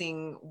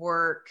balancing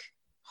work,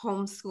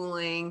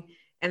 homeschooling,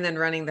 and then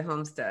running the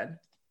homestead?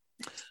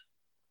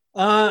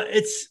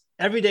 It's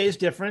every day is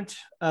different,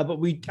 but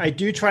I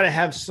do try to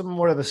have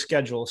somewhat of a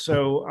schedule.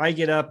 So I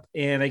get up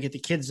and I get the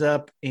kids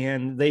up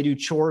and they do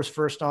chores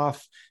first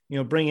off,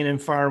 bringing in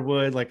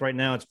firewood. Like right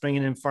now it's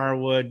bringing in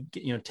firewood,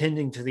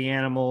 tending to the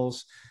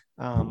animals.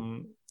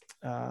 And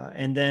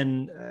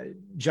then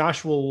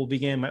Joshua will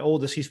begin, my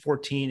oldest, he's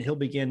 14. He'll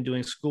begin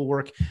doing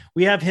schoolwork.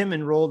 We have him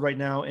enrolled right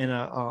now in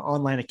an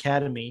online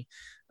academy,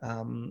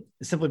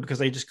 simply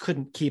because I just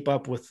couldn't keep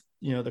up with,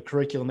 the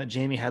curriculum that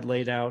Jamie had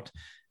laid out.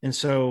 And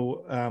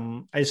so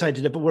I decided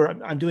to do it,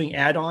 but I'm doing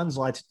add-ons,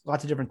 lots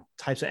of different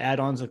types of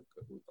add-ons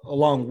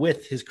along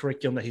with his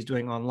curriculum that he's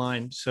doing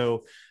online.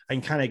 So I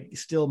can kind of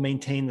still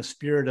maintain the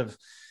spirit of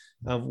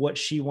what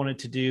she wanted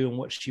to do and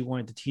what she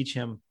wanted to teach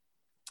him.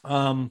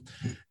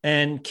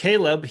 And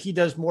Caleb, he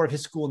does more of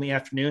his school in the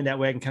afternoon. That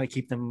way I can kind of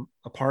keep them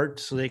apart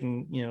so they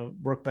can,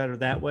 work better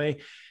that way.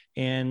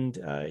 And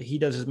he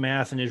does his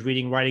math and his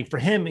reading, writing. For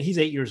him, he's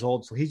 8 years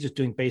old, so he's just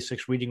doing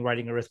basics, reading,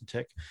 writing,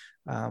 arithmetic,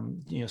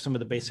 some of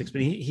the basics.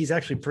 But he's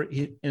actually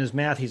in his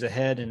math, he's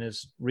ahead. In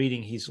his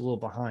reading, he's a little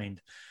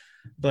behind.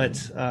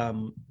 But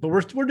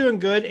we're doing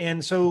good.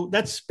 And so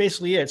that's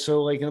basically it.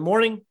 So like in the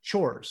morning,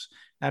 chores.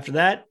 After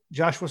that,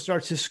 Joshua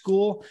starts his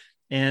school,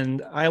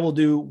 and I will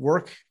do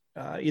work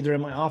either in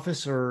my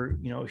office or,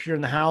 here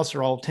in the house,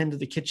 or I'll tend to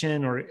the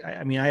kitchen, or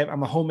I'm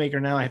a homemaker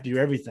now. I have to do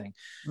everything.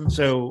 Mm-hmm.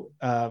 So,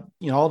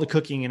 all the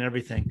cooking and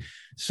everything.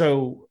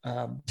 So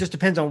just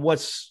depends on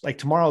what's like.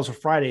 Tomorrow's a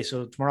Friday.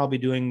 So tomorrow I'll be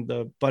doing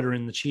the butter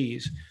and the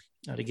cheese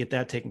to get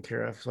that taken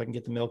care of so I can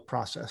get the milk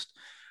processed.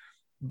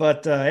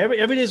 But every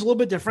day is a little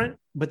bit different,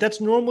 but that's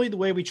normally the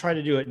way we try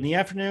to do it. In the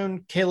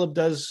afternoon, Caleb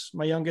does,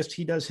 my youngest,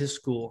 he does his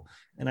school,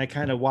 and I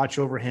kind of watch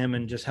over him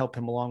and just help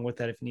him along with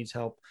that if he needs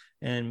help.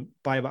 And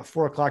by about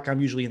 4:00,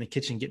 I'm usually in the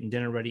kitchen getting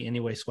dinner ready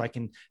anyway, so I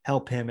can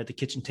help him at the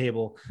kitchen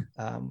table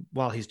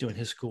while he's doing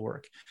his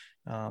schoolwork.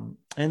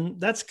 And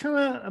that's kind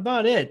of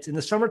about it. In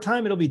the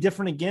summertime, it'll be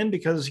different again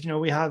because,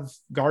 we have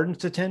gardens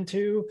to tend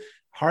to,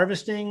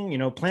 harvesting,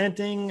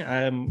 planting.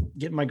 I'm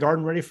getting my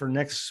garden ready for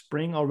next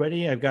spring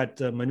already. I've got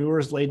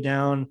manures laid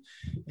down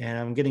and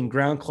I'm getting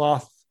ground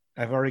cloth.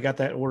 I've already got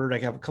that ordered. I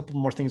have a couple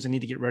more things I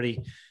need to get ready.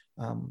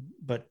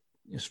 But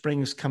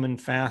spring is coming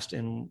fast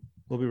and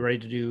we'll be ready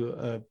to do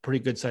a pretty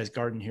good sized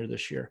garden here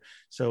this year.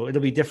 So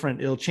it'll be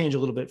different. It'll change a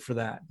little bit for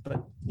that,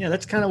 but yeah,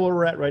 that's kind of where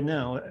we're at right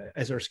now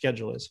as our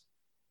schedule is.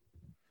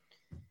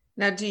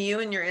 Now, do you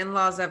and your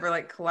in-laws ever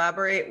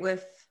collaborate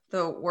with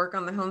the work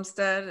on the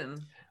homestead?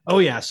 And Oh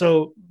yeah.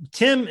 So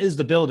Tim is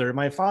the builder.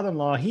 My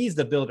father-in-law, he's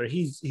the builder.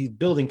 He's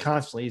building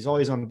constantly. He's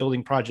always on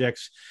building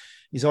projects.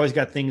 He's always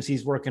got things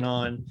he's working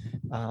on.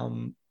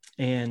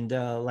 And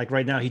like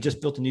right now, he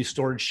just built a new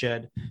storage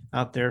shed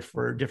out there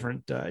for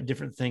different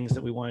things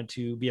that we wanted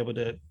to be able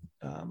to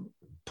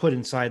put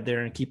inside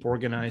there and keep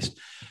organized.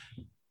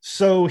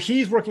 So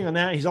he's working on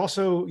that. He's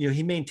also,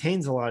 he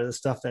maintains a lot of the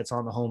stuff that's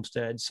on the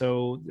homestead.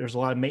 So there's a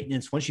lot of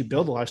maintenance. Once you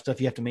build a lot of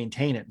stuff, you have to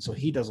maintain it. And so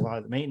he does a lot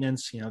of the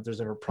maintenance, if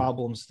there's ever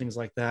problems, things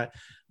like that.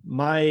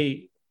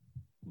 My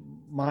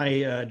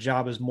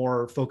job is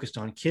more focused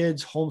on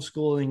kids,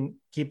 homeschooling,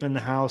 keeping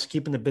the house,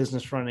 keeping the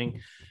business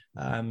running,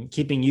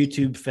 keeping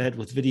YouTube fed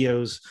with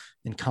videos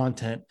and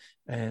content.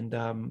 And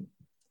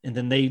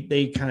then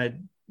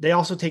they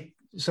also take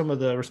some of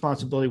the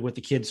responsibility with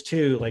the kids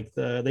too. Like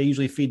they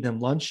usually feed them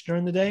lunch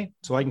during the day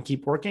so I can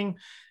keep working.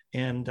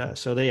 And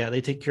so they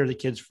take care of the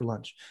kids for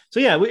lunch. So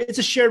yeah, it's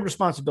a shared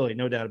responsibility,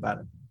 no doubt about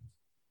it.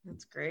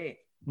 That's great.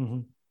 Mm-hmm.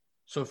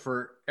 So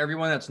for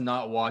everyone that's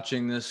not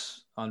watching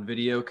this on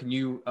video, can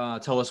you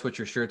tell us what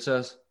your shirt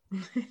says?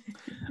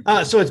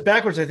 So it's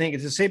backwards. I think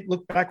it's the same.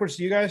 Look backwards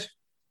to you guys.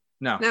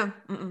 No.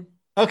 Mm-mm.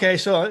 Okay.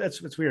 So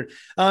that's weird.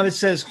 It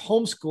says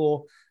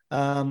homeschool.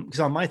 Because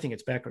on my thing,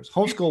 it's backwards.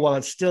 Homeschool while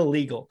it's still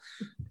legal.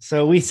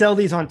 So we sell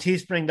these on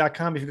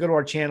teespring.com. If you go to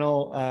our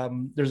channel,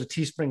 there's a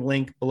Teespring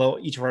link below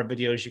each of our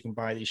videos. You can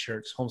buy these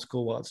shirts,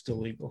 homeschool while it's still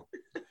legal.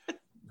 All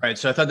right.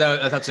 So I thought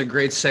that's a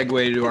great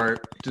segue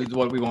to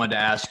what we wanted to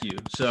ask you.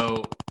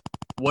 So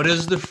what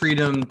does the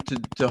freedom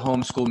to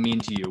homeschool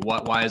mean to you?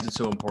 Why is it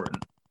so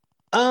important?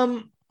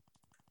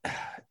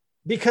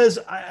 Because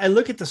I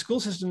look at the school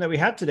system that we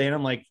have today and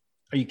I'm like,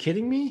 are you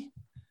kidding me?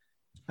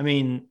 I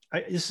mean,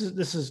 this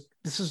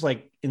is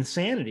like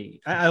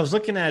insanity. I was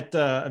looking at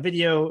a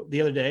video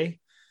the other day,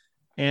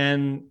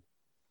 and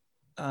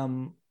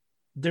a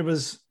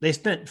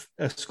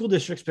school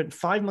district spent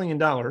 $5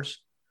 million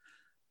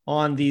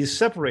on these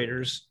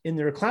separators in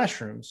their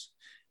classrooms.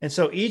 And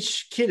so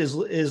each kid is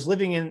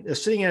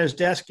sitting at his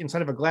desk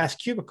inside of a glass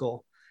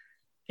cubicle.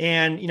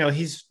 And,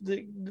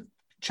 the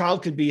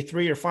child could be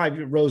 3 or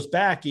 5 rows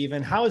back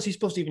even. How is he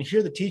supposed to even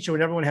hear the teacher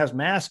when everyone has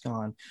masks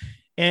on?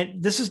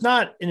 And this is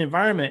not an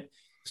environment.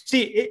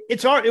 See,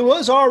 it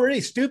was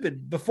already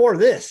stupid before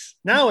this.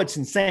 Now it's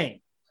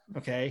insane.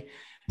 Okay.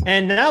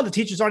 And now the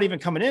teachers aren't even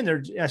coming in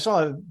there. I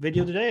saw a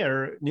video today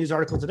or news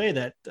article today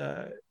that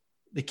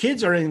the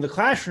kids are in the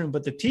classroom,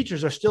 but the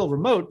teachers are still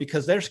remote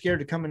because they're scared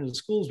to come into the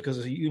schools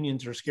because the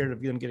unions are scared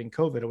of them getting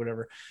COVID or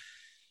whatever.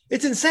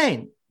 It's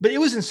insane, but it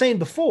was insane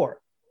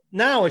before.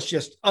 Now it's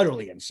just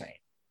utterly insane.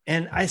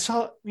 And I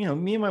saw, me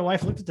and my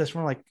wife looked at this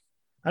and we're like,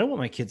 I don't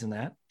want my kids in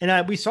that.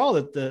 And we saw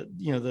that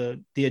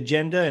the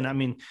agenda, and I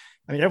mean,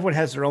 everyone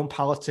has their own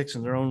politics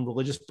and their own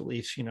religious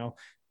beliefs,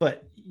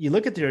 but you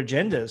look at their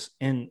agendas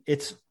and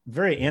it's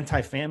very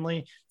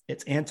anti-family.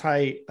 It's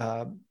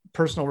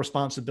anti-personal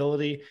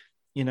responsibility,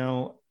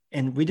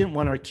 and we didn't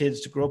want our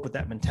kids to grow up with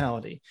that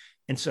mentality.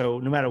 And so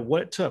no matter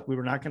what it took, we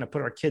were not going to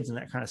put our kids in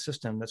that kind of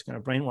system that's going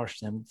to brainwash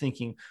them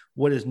thinking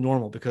what is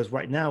normal. Because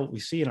right now what we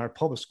see in our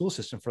public school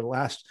system for the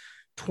last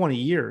 20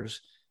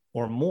 years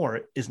or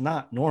more is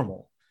not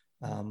normal.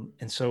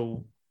 And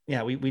so,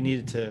 yeah, we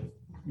needed to,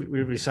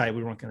 we decided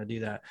we weren't going to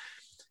do that.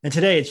 And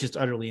today it's just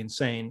utterly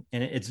insane,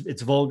 and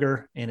it's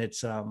vulgar and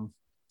it's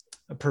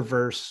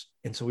perverse.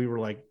 And so we were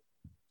like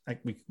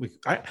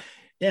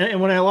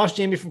and when I lost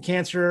Jamie from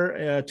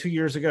cancer 2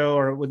 years ago,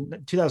 or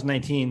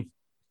 2019,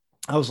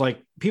 I was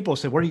like, people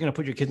said, where are you going to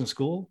put your kids in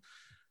school?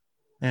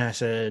 And I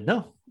said,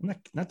 no, I'm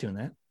not doing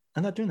that.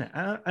 I'm not doing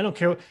that. I don't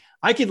care.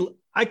 I could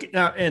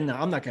now, and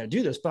I'm not going to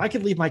do this, but I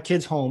could leave my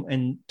kids home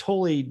and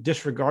totally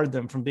disregard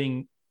them from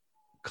being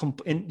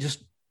and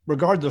just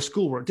disregard their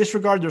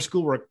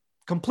schoolwork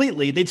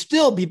completely. They'd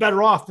still be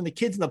better off than the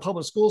kids in the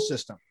public school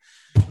system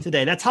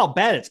today. That's how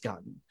bad it's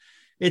gotten.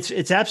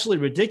 It's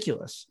absolutely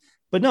ridiculous.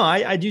 But no,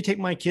 I do take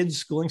my kids'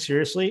 schooling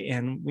seriously,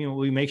 and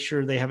we make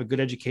sure they have a good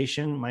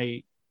education.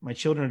 My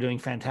children are doing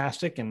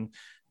fantastic, and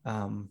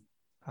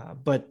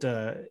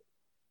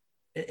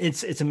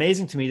it's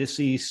amazing to me to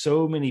see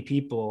so many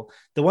people.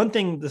 The one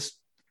thing this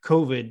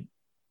COVID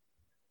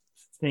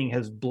thing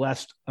has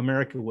blessed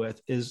America with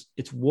is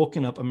it's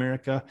woken up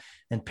America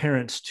and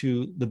parents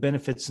to the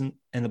benefits and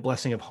the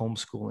blessing of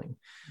homeschooling,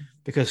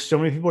 because so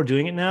many people are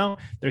doing it now.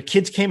 Their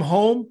kids came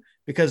home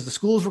because the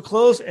schools were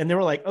closed, and they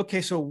were like,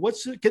 okay, so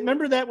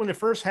remember that when it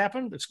first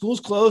happened, the schools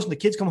closed and the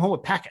kids come home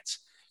with packets.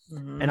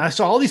 Mm-hmm. And I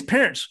saw all these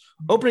parents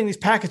opening these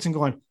packets and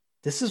going,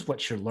 this is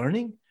what you're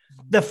learning.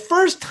 The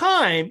first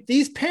time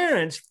these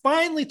parents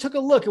finally took a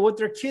look at what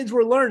their kids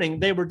were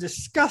learning, they were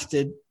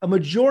disgusted. A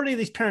majority of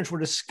these parents were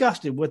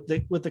disgusted with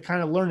the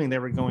kind of learning they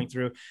were going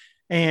through.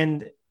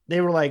 And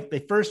they were like, they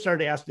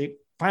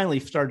finally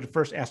started to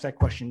first ask that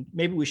question,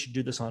 maybe we should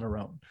do this on our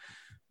own.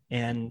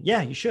 And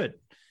yeah, you should.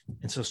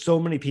 And so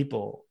many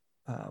people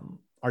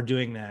are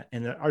doing that.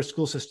 And our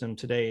school system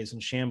today is in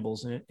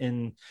shambles,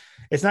 and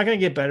it's not going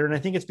to get better. And I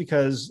think it's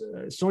because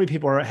so many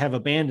people have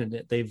abandoned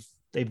it.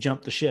 They've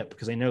jumped the ship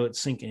because they know it's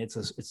sinking.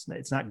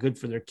 It's not good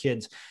for their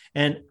kids.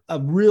 And a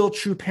real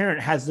true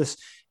parent has this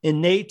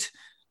innate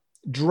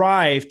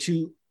drive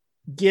to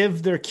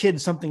give their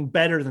kids something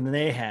better than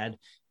they had.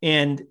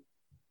 And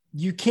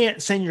you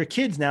can't send your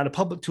kids now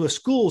to a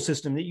school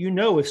system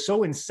that, is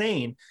so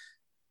insane.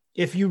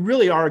 If you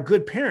really are a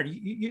good parent,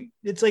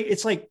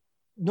 it's like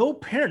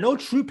no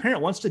true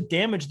parent wants to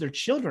damage their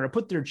children or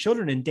put their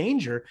children in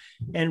danger.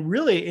 And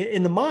really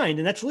in the mind,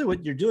 and that's really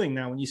what you're doing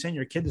now when you send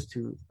your kids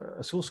to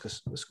a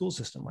school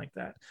system like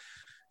that.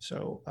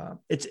 So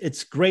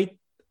it's great.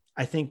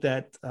 I think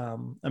that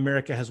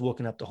America has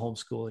woken up to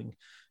homeschooling,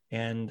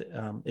 and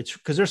it's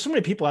because there's so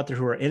many people out there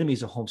who are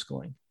enemies of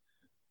homeschooling,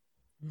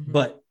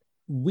 but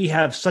we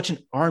have such an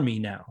army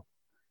now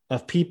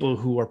of people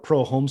who are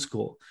pro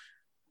homeschool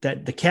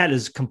that the cat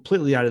is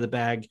completely out of the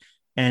bag,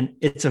 and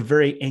it's a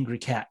very angry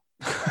cat.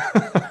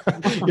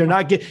 You're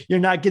not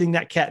getting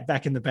that cat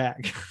back in the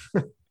bag.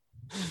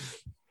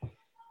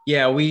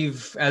 Yeah,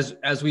 we've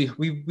as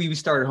we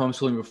started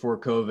homeschooling before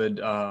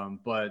COVID,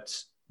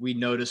 but we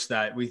noticed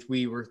that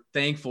we were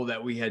thankful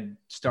that we had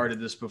started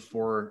this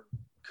before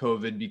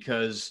COVID,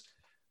 because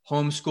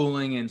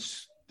homeschooling and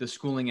the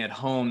schooling at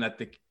home that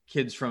the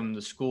kids from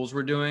the schools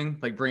were doing,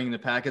 like bringing the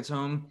packets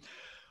home,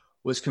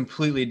 was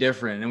completely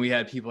different. And we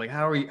had people like,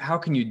 how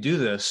can you do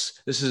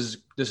this? This is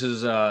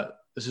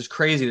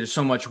crazy. There's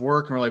so much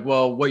work. And we're like,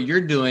 well, what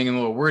you're doing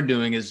and what we're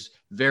doing is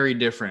very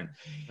different.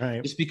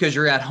 Right. Just because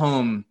you're at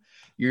home,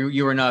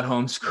 you are not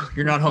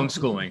you're not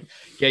homeschooling.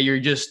 Yeah. You're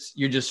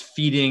just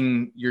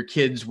feeding your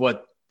kids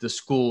what the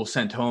school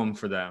sent home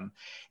for them.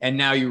 And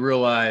now you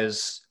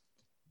realize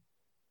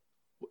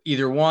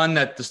either one,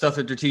 that the stuff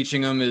that they're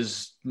teaching them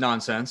is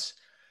nonsense.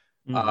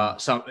 A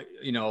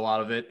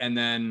lot of it. And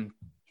then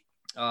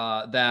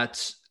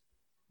that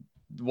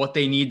what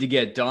they need to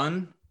get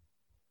done,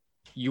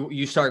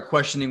 you start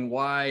questioning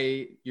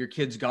why your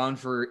kid's gone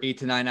for 8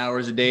 to 9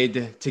 hours a day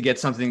to get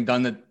something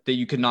done that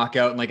you could knock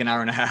out in like an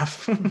hour and a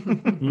half.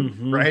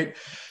 Right.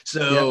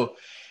 So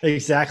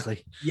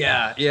exactly.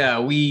 Yeah.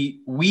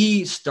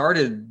 We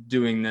started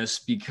doing this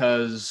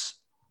because,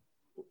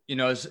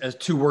 as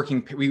two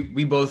working,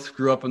 we both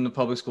grew up in the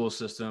public school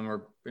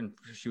system,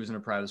 she was in a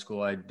private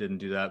school. I didn't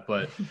do that,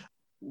 but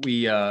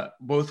we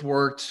both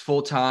worked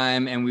full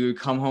time, and we would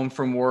come home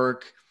from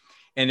work,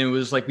 and it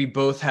was like we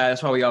both had.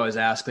 That's why we always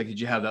ask, like, did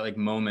you have that like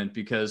moment?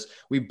 Because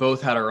we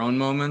both had our own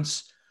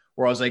moments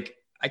where I was like,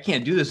 I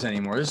can't do this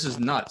anymore. This is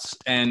nuts.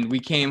 And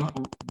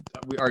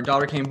our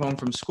daughter came home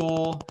from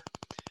school.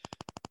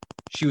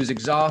 She was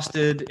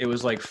exhausted. It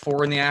was like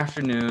 4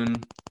 p.m.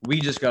 We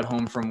just got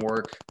home from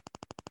work,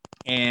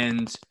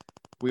 and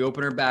we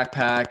open her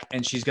backpack,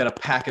 and she's got a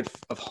packet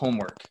of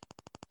homework.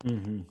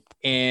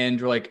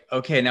 And we're like,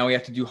 okay, now we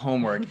have to do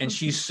homework. And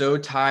she's so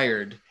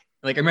tired.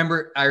 Like,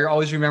 I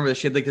always remember that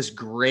she had like this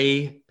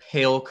gray,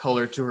 pale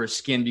color to her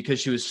skin because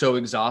she was so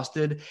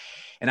exhausted.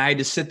 And I had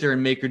to sit there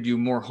and make her do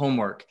more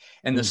homework.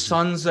 And the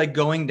sun's like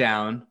going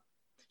down.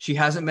 She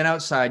hasn't been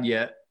outside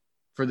yet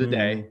for the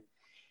day.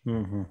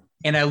 And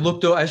I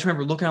just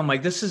remember looking, I'm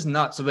like, this is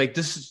nuts. So like,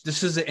 this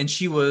is it. And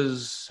she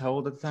was how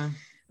old at the time?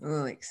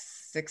 Like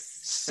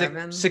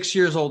 7. 6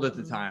 years old at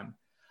the time.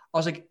 I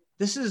was like,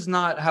 this is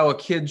not how a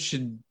kid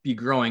should be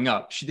growing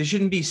up. They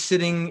shouldn't be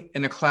sitting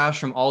in a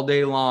classroom all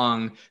day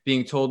long,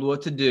 being told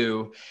what to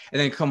do,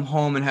 and then come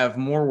home and have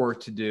more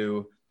work to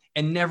do,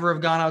 and never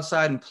have gone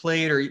outside and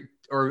played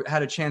or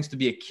had a chance to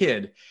be a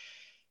kid.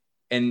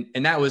 And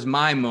that was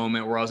my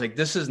moment where I was like,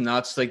 this is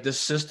nuts. Like, this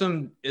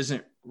system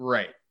isn't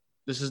right.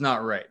 This is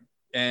not right.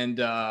 And,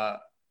 from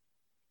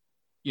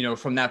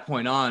that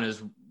point on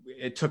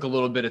it took a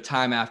little bit of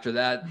time after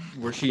that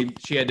where she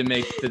had to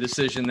make the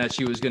decision that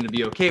she was going to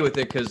be okay with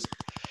it, because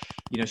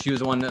she was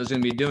the one that was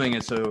going to be doing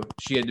it, so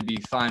she had to be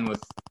fine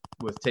with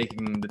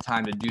taking the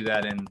time to do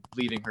that and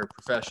leaving her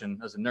profession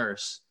as a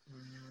nurse.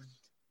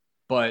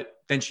 But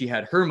then she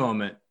had her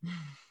moment,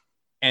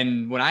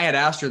 and when I had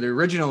asked her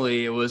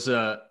originally,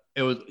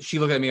 she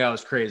looked at me, I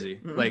was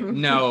crazy. Like,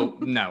 no,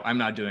 I'm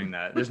not doing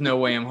that. There's no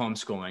way I'm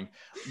homeschooling.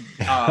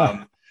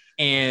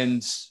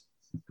 And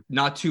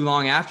not too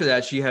long after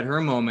that, she had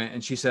her moment,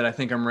 and she said, I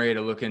think I'm ready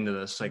to look into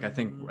this. Like, I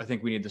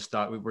think we need to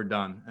stop. We're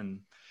done.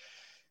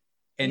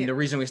 And the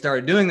reason we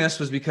started doing this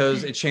was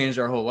because it changed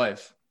our whole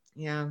life.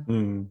 Yeah.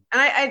 And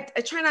I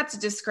try not to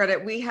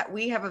discredit. We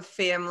have a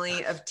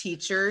family of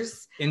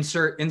teachers.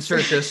 Insert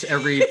this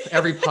every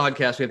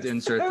podcast. We have to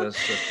insert this.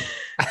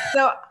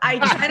 So I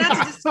try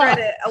not to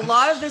discredit. A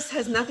lot of this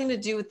has nothing to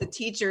do with the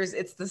teachers.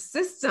 It's the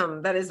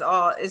system that is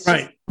all, it's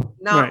just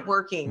not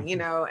working,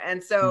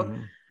 And so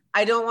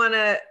I don't want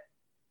to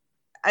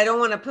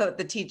put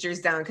the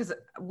teachers down, because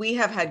we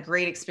have had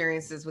great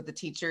experiences with the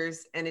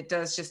teachers, and it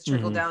does just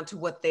trickle down to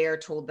what they are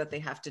told that they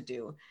have to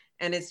do.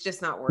 And it's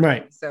just not working.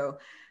 Right. So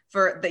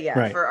for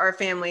our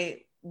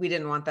family, we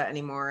didn't want that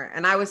anymore.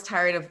 And I was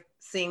tired of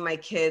seeing my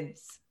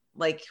kids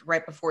like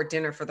right before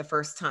dinner for the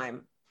first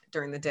time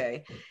during the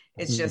day.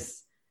 It's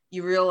just,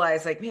 you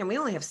realize like, man, we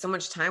only have so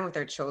much time with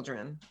our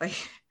children. Like,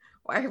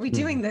 why are we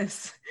doing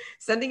this?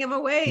 Sending them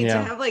away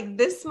to have like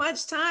this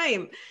much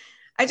time.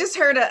 I just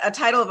heard a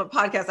title of a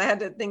podcast. I had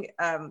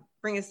to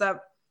bring this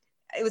up.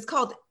 It was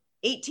called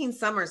 18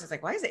 summers. I was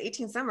like, why is it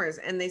 18 summers?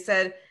 And they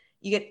said,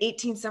 you get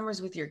 18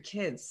 summers with your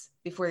kids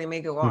before they may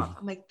go off.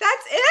 I'm like,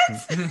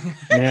 that's it?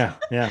 Yeah.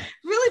 Yeah.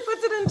 Really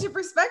puts it into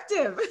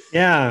perspective.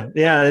 Yeah.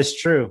 Yeah. That's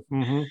true.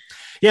 Mm-hmm.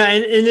 Yeah.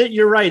 And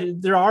you're right.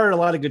 There are a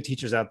lot of good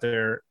teachers out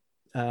there.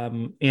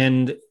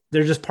 And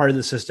they're just part of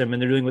the system,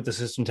 and they're doing what the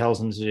system tells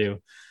them to do.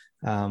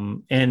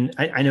 And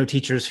I know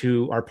teachers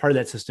who are part of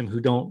that system who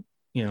don't,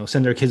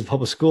 send their kids to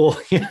public school,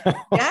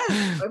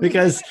 Yes,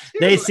 because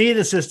they see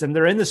the system,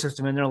 they're in the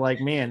system, and they're like,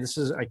 man,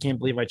 I can't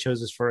believe I chose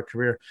this for a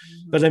career.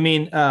 Mm-hmm. But I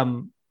mean,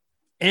 and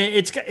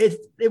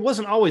it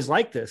wasn't always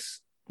like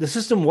this. The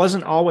system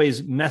wasn't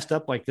always messed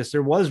up like this.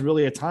 There was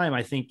really a time,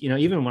 I think,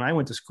 even when I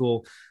went to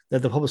school,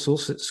 that the public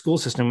school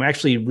system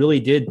actually really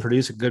did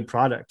produce a good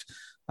product.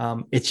 I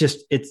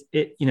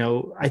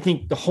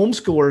think the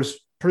homeschoolers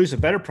produce a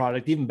better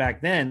product even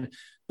back then,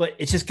 but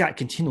it just got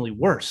continually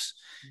worse.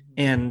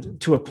 And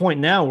to a point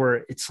now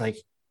where it's like,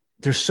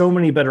 there's so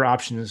many better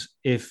options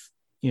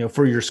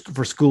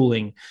for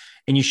schooling,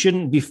 and you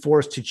shouldn't be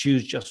forced to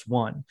choose just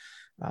one.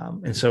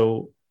 And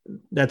so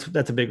that's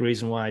a big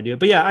reason why I do it.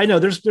 But yeah, I know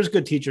there's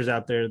good teachers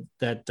out there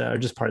that are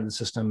just part of the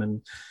system,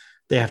 and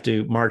they have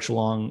to march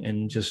along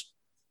and just,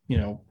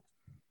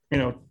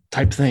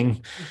 type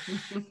thing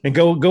and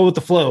go with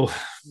the flow.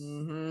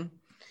 Mm-hmm.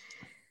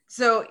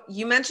 So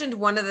you mentioned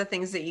one of the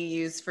things that you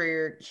use for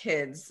your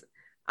kids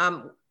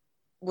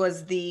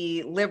was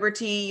the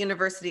Liberty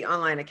University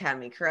Online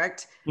Academy,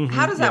 correct? Mm-hmm.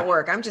 How does that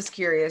work? I'm just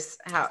curious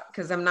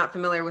because I'm not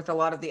familiar with a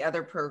lot of the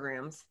other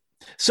programs.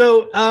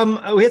 So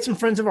we had some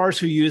friends of ours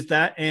who used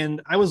that,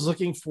 and I was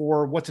looking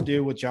for what to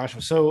do with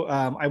Joshua. So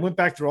I went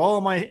back through all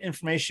of my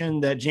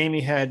information that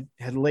Jamie had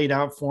laid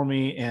out for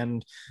me,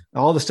 and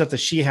all the stuff that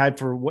she had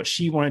for what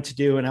she wanted to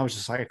do. And I was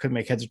just like, I couldn't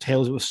make heads or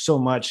tails. It was so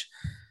much.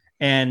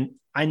 And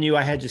I knew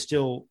I had to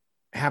still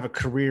have a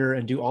career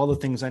and do all the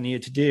things I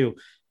needed to do.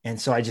 And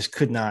so I just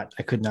could not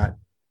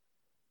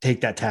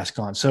take that task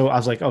on. So I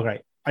was like, okay,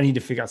 I need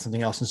to figure out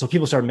something else. And so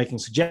people started making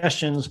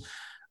suggestions,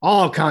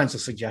 all kinds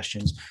of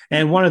suggestions.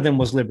 And one of them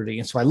was Liberty.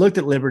 And so I looked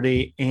at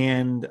Liberty,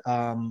 and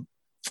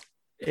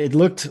it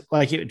looked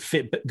like it would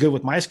fit good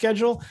with my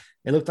schedule.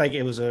 It looked like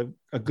it was a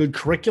good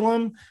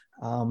curriculum.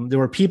 There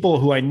were people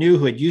who I knew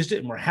who had used it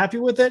and were happy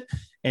with it,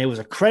 and it was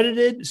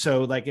accredited.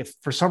 So like, if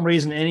for some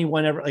reason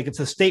anyone ever, like if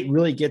the state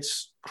really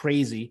gets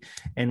crazy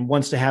and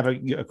wants to have a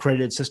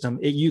accredited system,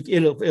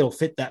 it'll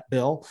fit that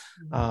bill.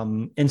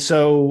 And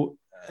so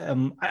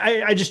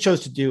I just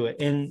chose to do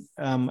it. And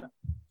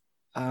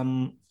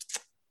I'm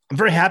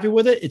very happy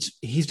with it.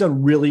 He's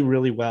done really,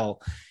 really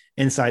well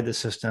inside the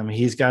system.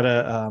 He's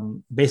got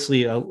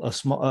basically a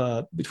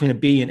small between a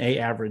B and A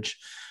average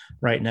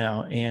right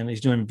now, and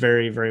he's doing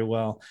very, very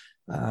well.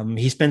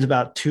 He spends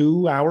about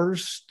 2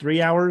 hours,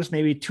 3 hours,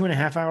 maybe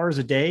 2.5 hours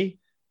a day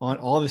on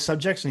all of his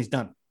subjects, and he's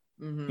done.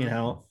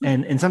 Mm-hmm.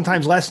 And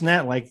sometimes less than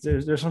that. Like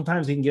there's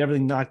sometimes he can get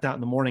everything knocked out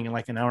in the morning in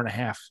like an hour and a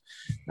half.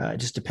 It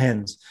just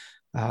depends.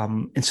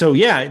 And so,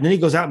 yeah, and then he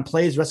goes out and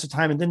plays the rest of the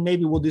time, and then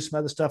maybe we'll do some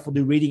other stuff. We'll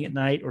do reading at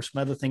night or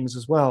some other things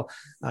as well.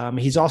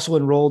 He's also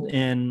enrolled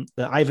in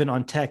the Ivan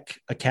on Tech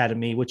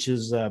Academy, which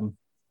is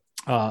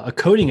a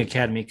coding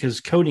academy,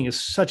 because coding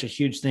is such a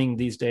huge thing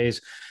these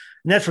days.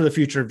 And that's where the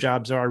future of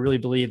jobs are. I really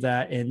believe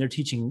that. And they're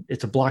teaching,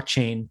 it's a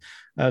blockchain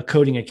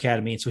coding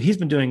academy. So he's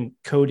been doing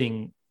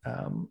coding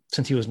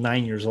since he was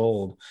 9 years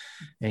old,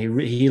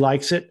 and he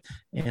likes it.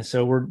 And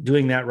so we're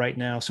doing that right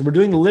now. So we're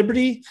doing the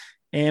Liberty,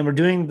 and we're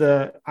doing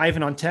the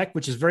Ivan on Tech,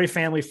 which is very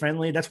family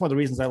friendly. That's one of the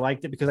reasons I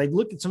liked it, because I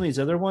looked at some of these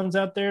other ones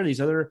out there, and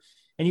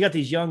you got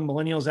these young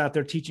millennials out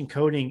there teaching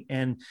coding,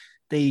 and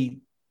they,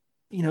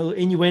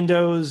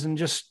 innuendos and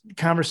just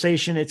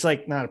conversation. It's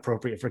like not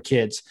appropriate for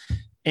kids.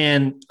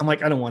 And I'm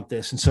like, I don't want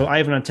this. And so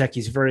Ivan on Tech,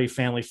 he's very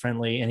family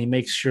friendly, and he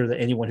makes sure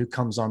that anyone who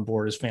comes on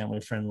board is family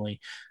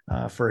friendly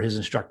for his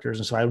instructors.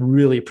 And so I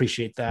really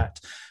appreciate that.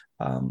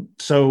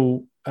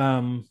 So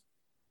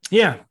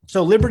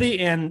Liberty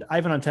and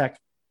Ivan on Tech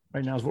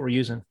right now is what we're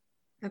using.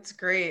 That's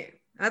great.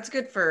 That's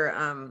good for,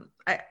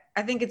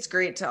 I think it's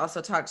great to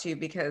also talk to you,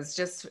 because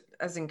just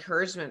as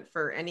encouragement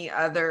for any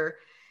other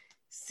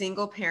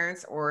single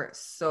parents or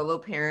solo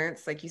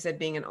parents, like you said,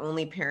 being an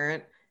only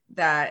parent,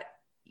 that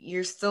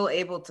you're still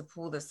able to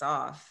pull this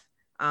off,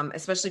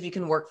 especially if you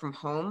can work from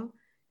home.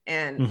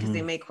 And because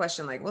they may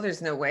question like, well,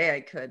 there's no way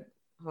I could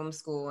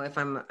homeschool if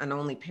I'm an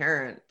only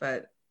parent,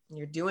 but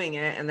you're doing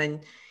it. And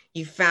then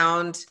you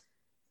found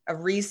a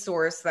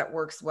resource that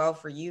works well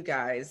for you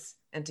guys,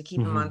 and to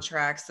keep them on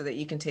track so that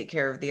you can take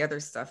care of the other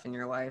stuff in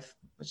your life,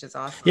 which is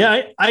awesome.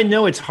 Yeah, I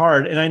know it's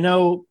hard. And I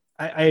know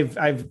I've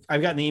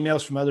gotten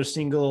emails from other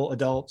single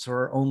adults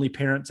or only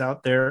parents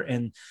out there,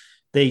 and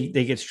they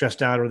get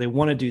stressed out, or they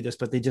want to do this,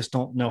 but they just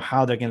don't know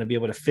how they're going to be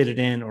able to fit it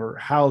in, or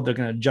how they're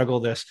going to juggle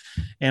this.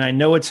 And I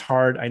know it's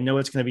hard. I know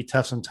it's going to be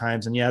tough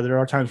sometimes. And yeah, there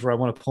are times where I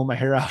want to pull my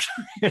hair out,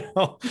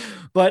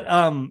 but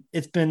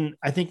it's been,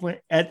 I think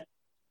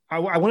I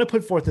want to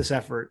put forth this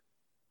effort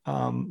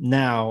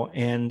now.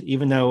 And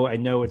even though I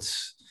know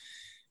it's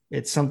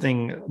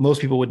something most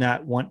people would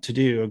not want to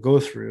do or go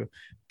through,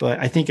 but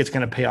I think it's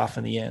going to pay off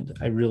in the end.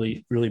 I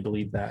really, really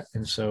believe that.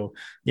 And so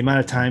the amount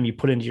of time you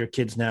put into your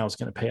kids now is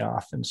going to pay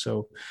off. And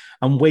so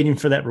I'm waiting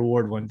for that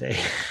reward one day.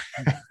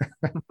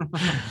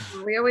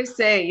 We always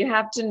say you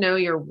have to know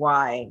your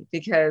why,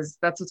 because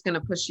that's what's going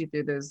to push you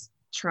through those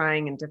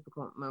trying and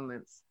difficult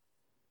moments.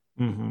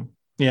 Mm-hmm.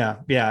 Yeah.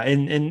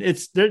 And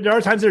it's, there are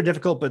times that are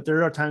difficult, but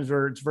there are times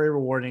where it's very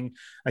rewarding.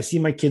 I see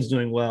my kids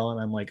doing well and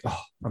I'm like,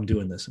 oh, I'm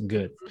doing this. I'm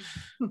good.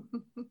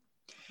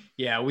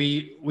 Yeah.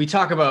 We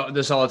talk about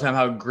this all the time,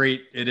 how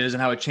great it is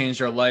and how it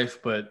changed our life.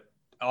 But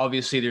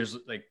obviously there's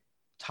like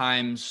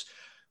times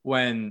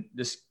when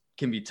this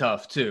can be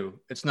tough too.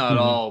 It's not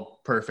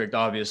all perfect,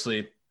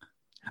 obviously.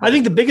 I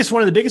think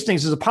one of the biggest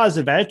things is a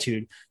positive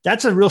attitude.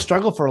 That's a real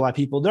struggle for a lot of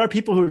people. There are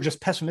people who are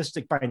just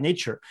pessimistic by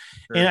nature.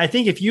 Sure. And I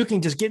think if you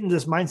can just get into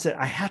this mindset,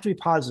 I have to be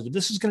positive.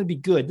 This is going to be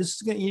good. This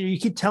is going to, you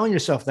keep telling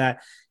yourself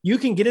that, you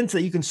can get into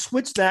that. You can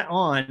switch that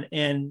on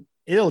and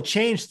it'll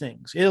change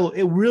things.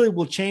 It really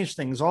will change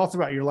things all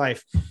throughout your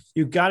life.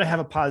 You've got to have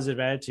a positive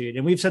attitude.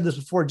 And we've said this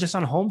before, just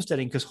on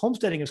homesteading, because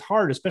homesteading is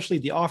hard, especially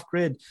the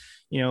off-grid.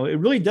 It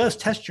really does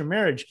test your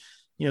marriage.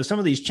 Some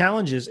of these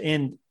challenges.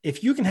 And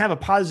if you can have a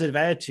positive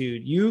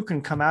attitude, you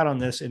can come out on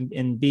this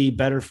and be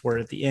better for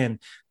it at the end.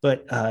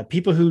 But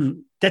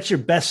that's your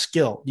best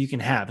skill you can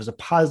have, is a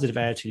positive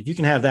attitude. If you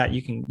can have that,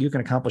 you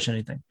can accomplish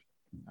anything.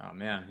 Oh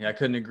man. Yeah. I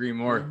couldn't agree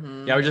more.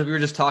 Mm-hmm. Yeah. We were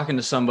just talking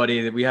to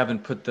somebody that we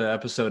haven't put the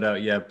episode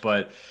out yet,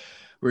 but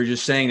we were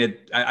just saying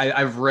that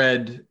I've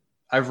read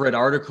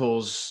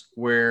articles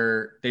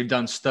where they've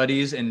done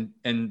studies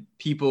and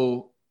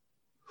people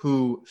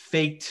who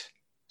faked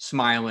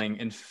smiling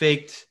and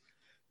faked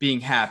being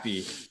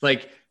happy,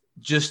 like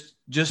just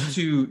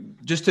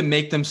to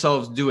make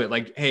themselves do it.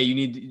 Like, hey, you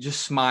need to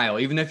just smile.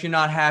 Even if you're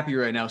not happy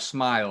right now,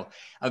 smile.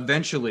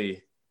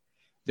 Eventually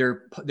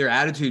their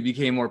attitude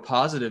became more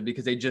positive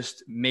because they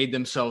just made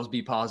themselves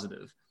be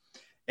positive.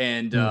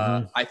 And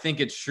I think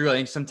it's true. I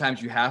think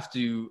sometimes you have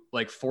to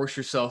like force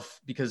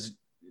yourself, because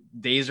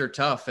days are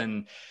tough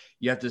and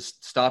you have to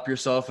stop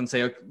yourself and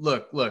say,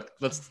 look,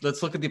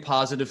 let's look at the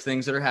positive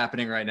things that are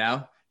happening right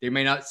now. They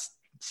may not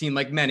seem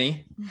like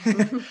many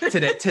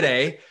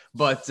today,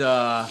 but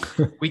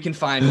we can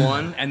find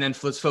one, and then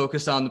let's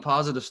focus on the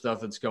positive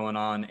stuff that's going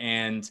on.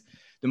 And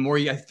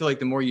I feel like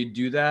the more you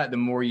do that, the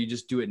more you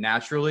just do it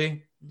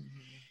naturally,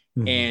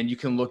 and you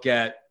can look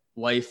at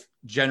life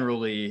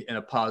generally in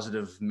a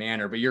positive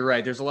manner. But you're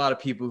right. There's a lot of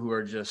people who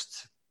are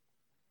just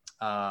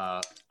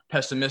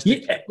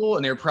pessimistic people,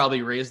 and they're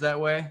probably raised that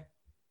way.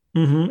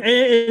 Mm-hmm.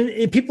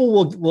 And people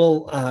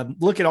will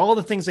look at all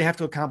the things they have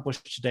to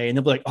accomplish today, and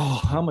they'll be like,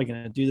 "Oh, how am I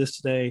going to do this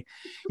today?"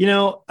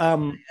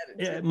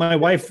 My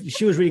wife,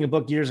 she was reading a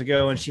book years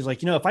ago, and she's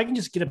like, if I can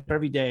just get up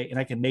every day and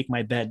I can make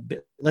my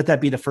bed, let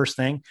that be the first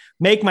thing.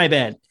 Make my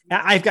bed.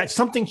 I've got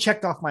something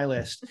checked off my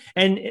list.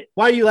 And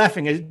why are you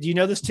laughing? Do you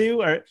know this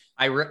too? Or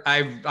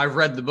I've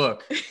read the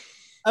book.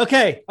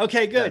 Okay,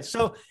 good. Yeah.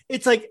 So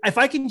it's like, if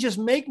I can just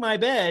make my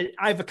bed,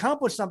 I've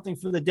accomplished something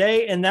for the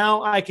day, and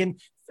now I can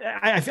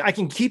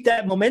keep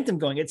that momentum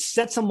going. It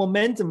sets a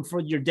momentum for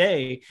your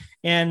day.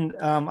 And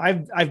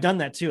I've done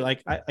that too.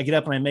 Like I get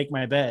up and I make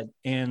my bed,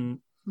 and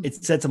it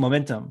sets a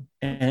momentum.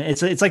 And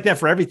it's like that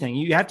for everything.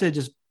 You have to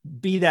just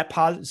be that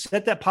positive,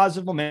 set that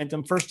positive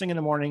momentum first thing in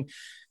the morning,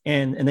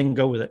 and then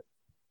go with it.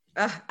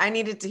 I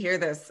needed to hear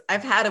this.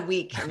 I've had a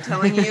week, I'm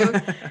telling you,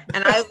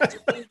 and I let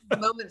the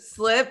moment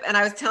slip. And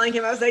I was telling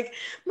him, I was like,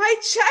 my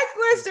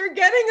checklists are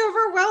getting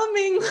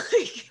overwhelming.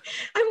 Like,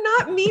 I'm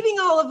not meeting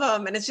all of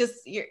them. And it's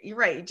just, you're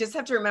right. You just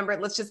have to remember,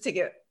 let's just take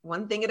it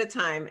one thing at a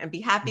time and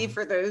be happy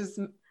for those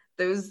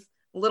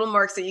little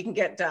marks that you can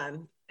get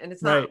done. And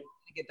it's not right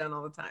to get done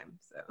all the time.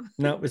 So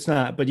no, it's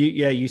not. But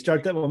you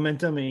start that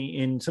momentum,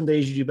 and some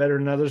days you do better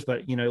than others, but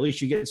at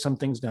least you get some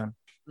things done.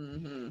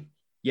 Mm-hmm.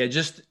 Yeah.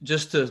 Just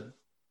to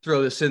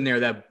throw this in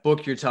there, that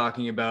book you're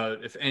talking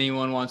about, if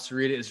anyone wants to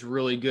read it, it's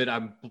really good.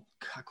 Of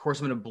course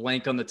I'm going to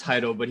blank on the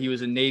title, but he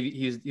was a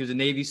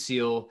Navy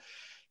SEAL.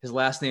 His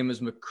last name was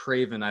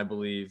McCraven, I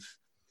believe.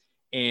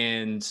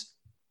 And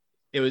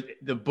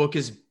the book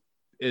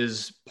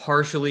is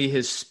partially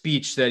his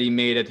speech that he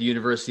made at the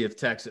University of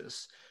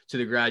Texas to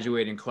the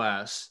graduating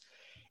class.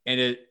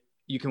 And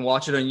you can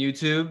watch it on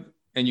YouTube,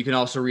 and you can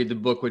also read the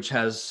book, which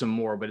has some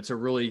more, but it's a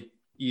really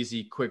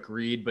easy, quick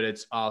read, but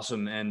it's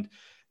awesome. And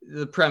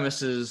the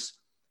premise is,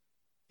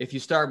 if you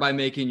start by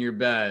making your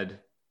bed,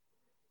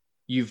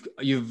 you've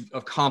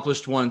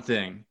accomplished one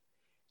thing,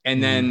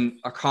 and then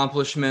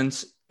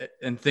accomplishments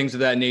and things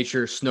of that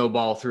nature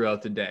snowball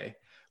throughout the day.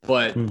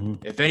 But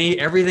if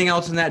everything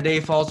else in that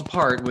day falls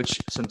apart, which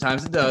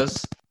sometimes it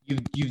does,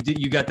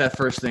 you got that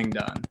first thing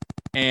done.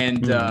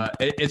 And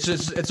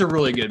it's a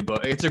really good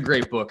book. It's a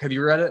great book. Have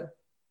you read it?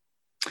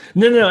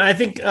 No. I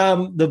think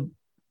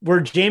where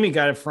Jamie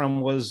got it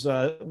from was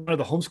one of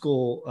the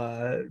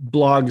homeschool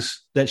blogs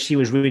that she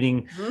was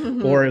reading,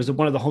 or it was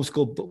one of the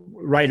homeschool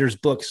writers'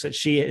 books that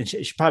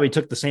she probably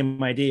took the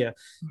same idea.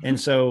 And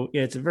so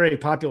it's a very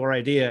popular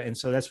idea. And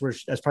so that's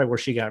probably where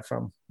she got it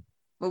from.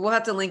 Well, we'll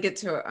have to link it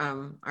to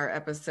our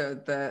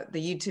episode, the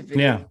YouTube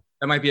video.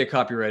 That might be a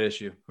copyright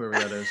issue, whoever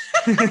that is.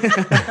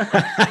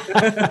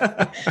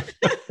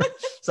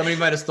 Somebody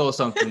might have stole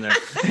something there.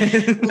 We'll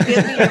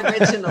get the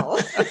original.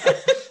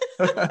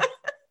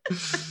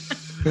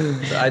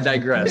 So I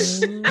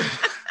digress.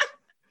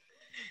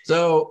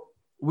 So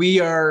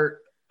we are,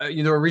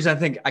 the reason I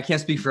think I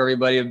can't speak for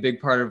everybody, a big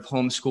part of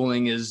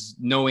homeschooling is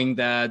knowing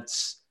that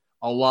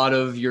a lot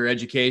of your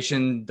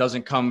education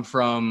doesn't come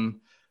from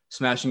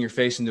smashing your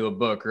face into a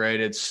book, right?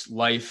 It's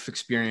life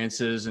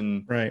experiences.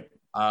 And right.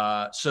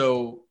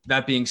 So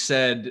that being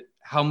said,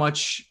 how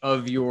much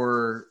of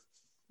your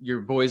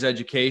boys'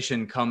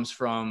 education comes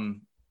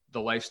from the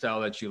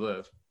lifestyle that you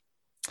live?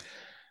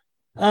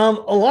 A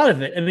lot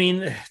of it. I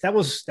mean, that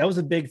was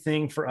a big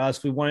thing for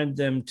us. We wanted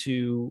them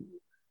to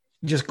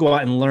just go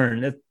out and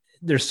learn.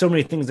 There's so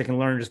many things they can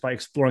learn just by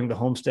exploring the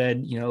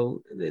homestead.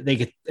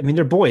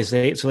 They're boys,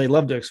 so they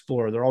love to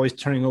explore. They're always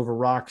turning over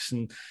rocks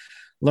and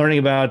learning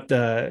about,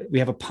 we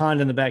have a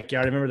pond in the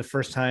backyard. I remember the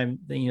first time,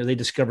 they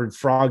discovered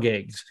frog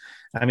eggs.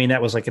 I mean,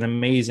 that was like an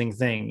amazing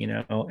thing,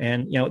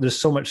 and, there's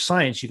so much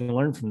science you can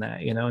learn from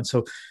that, and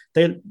so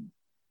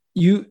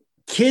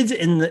kids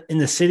in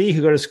the city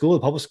who go to school, the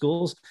public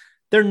schools,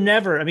 they're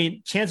never,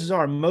 chances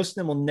are most of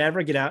them will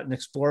never get out and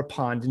explore a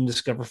pond and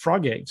discover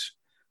frog eggs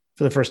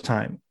for the first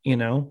time,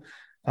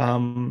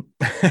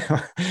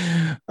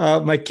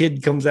 my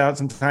kid comes out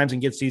sometimes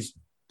and gets these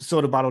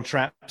soda bottle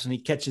traps and he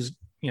catches,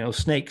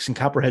 snakes and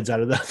copperheads out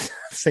of the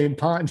same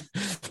pond.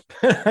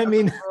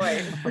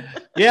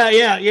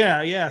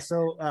 Yeah.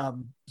 So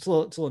it's a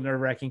little nerve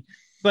wracking,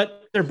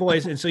 but they're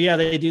boys. And so,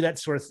 they do that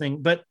sort of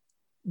thing, but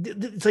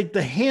it's like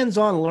the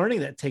hands-on learning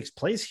that takes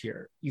place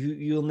here.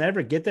 You'll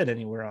never get that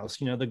anywhere else.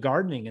 The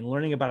gardening and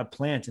learning about a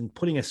plant and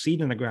putting a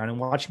seed in the ground and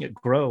watching it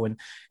grow. And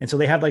so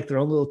they have like their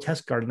own little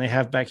test garden they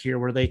have back here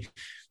where they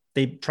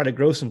try to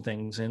grow some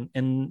things.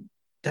 And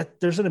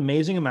that there's an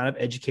amazing amount of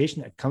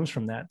education that comes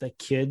from that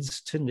kids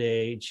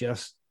today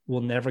just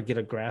will never get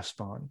a grasp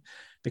on,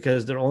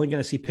 because they're only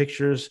going to see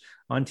pictures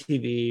on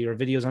TV or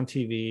videos on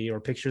TV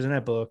or pictures in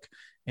a book,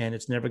 and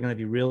it's never going to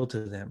be real to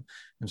them.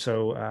 And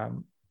so,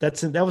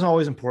 that was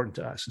always important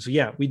to us. And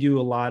so, we do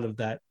a lot of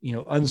that,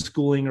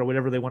 unschooling or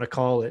whatever they want to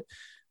call it,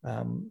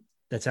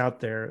 that's out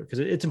there because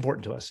it's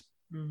important to us.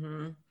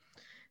 Mm-hmm.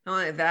 Not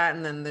only that,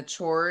 and then the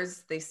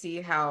chores, they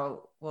see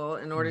how, well,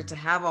 in order to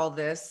have all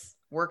this,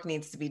 work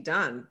needs to be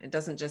done. It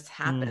doesn't just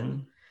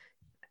happen.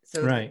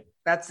 So right.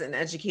 That's an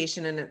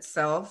education in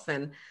itself.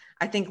 And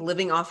I think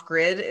living off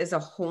grid is a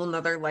whole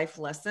nother life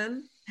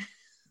lesson.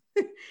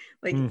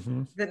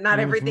 That not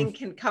everything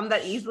can come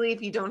that easily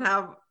if you don't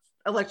have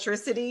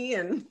electricity.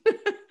 And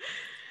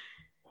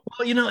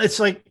well,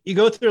 it's like you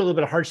go through a little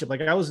bit of hardship.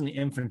 Like I was in the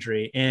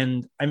infantry,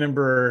 and I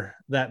remember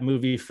that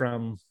movie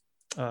from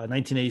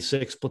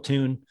 1986,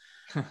 Platoon,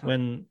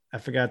 when I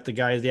forgot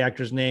the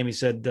actor's name. He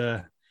said,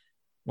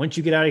 once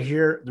you get out of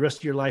here, the rest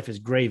of your life is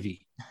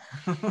gravy,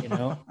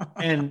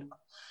 and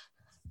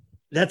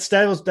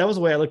that was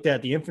the way I looked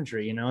at the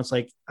infantry. It's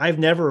like, I've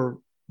never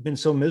been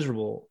so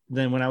miserable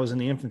than when I was in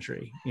the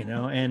infantry,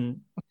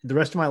 and the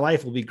rest of my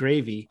life will be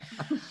gravy.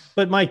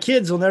 But my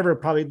kids they'll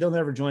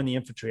never join the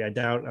infantry. I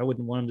doubt. I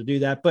wouldn't want them to do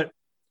that. But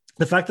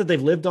the fact that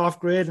they've lived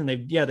off grid and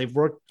they've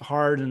worked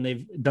hard and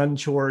they've done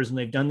chores and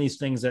they've done these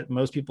things that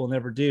most people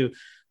never do.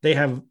 They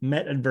have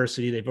met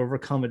adversity. They've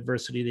overcome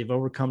adversity. They've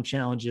overcome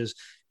challenges,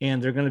 and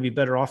they're going to be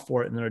better off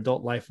for it in their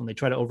adult life when they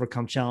try to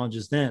overcome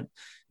challenges then.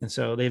 And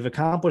so they've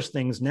accomplished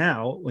things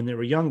now when they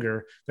were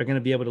younger. They're going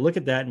to be able to look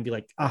at that and be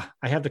like, I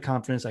have the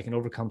confidence I can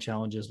overcome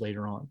challenges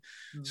later on.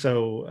 Mm-hmm.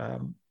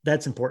 So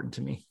that's important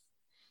to me.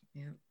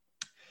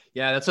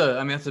 Yeah. That's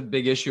a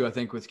big issue, I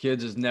think, with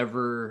kids is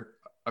never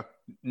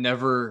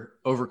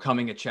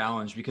overcoming a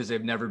challenge because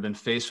they've never been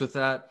faced with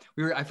that.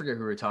 I forget who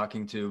we were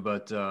talking to,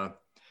 but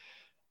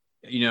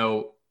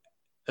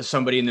as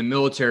somebody in the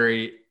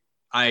military,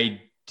 I've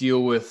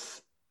dealt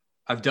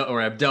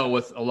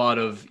with a lot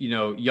of,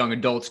 young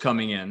adults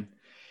coming in.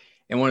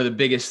 And one of the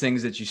biggest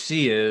things that you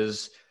see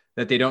is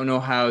that they don't know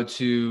how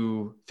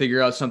to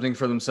figure out something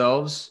for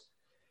themselves.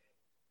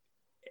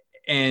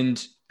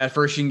 And at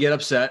first you can get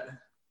upset.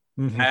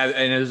 Mm-hmm.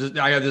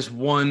 I have this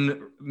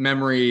one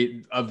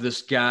memory of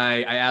this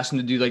guy. I asked him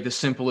to do like the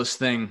simplest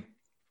thing.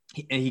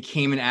 And he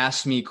came and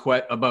asked me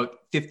about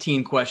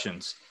 15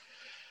 questions.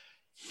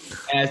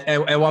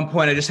 At one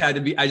point, I just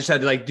had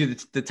to like do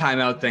the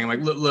timeout thing. I'm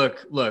like,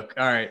 look,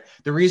 all right.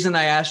 The reason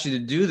I asked you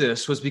to do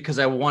this was because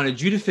I wanted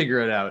you to figure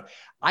it out.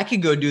 I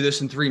could go do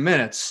this in 3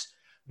 minutes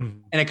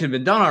and it could have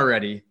been done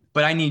already,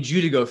 but I need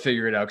you to go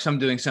figure it out because I'm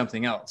doing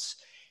something else.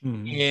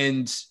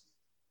 And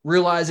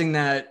realizing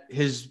that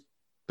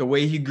the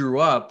way he grew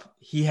up,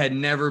 he had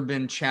never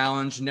been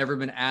challenged, never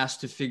been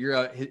asked to figure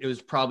out. It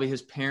was probably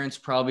his parents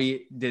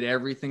probably did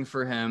everything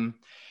for him.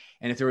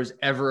 And if there was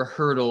ever a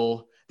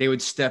hurdle, they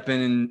would step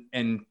in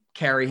and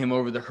carry him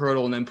over the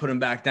hurdle and then put him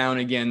back down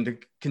again to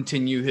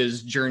continue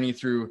his journey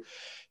through,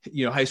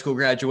 high school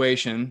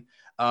graduation.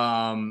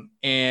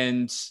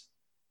 And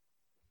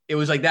it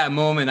was like that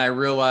moment I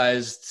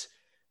realized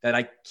that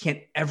I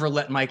can't ever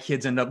let my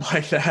kids end up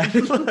like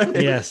that.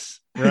 Yes.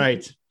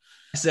 Right.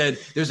 I said,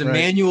 there's a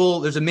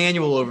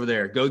manual over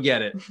there. Go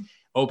get it.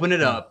 Open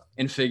it up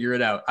and figure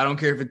it out. I don't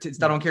care if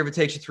it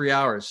takes you 3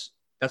 hours.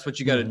 That's what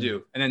you got to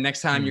do. And then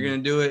next time you're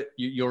going to do it,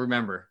 you'll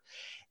remember.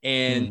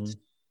 And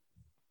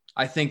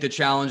I think the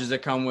challenges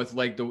that come with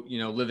like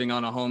living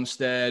on a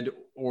homestead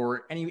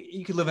or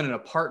you could live in an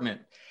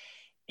apartment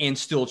and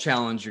still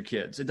challenge your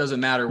kids. It doesn't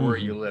matter where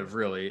you live,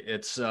 really.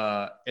 It's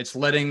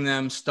letting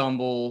them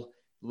stumble,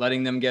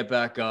 letting them get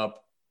back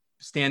up,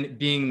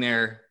 being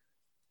there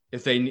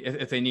if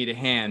they need a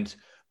hand.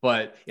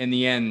 But in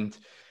the end,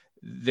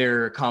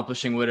 they're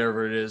accomplishing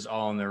whatever it is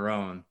all on their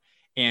own.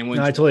 And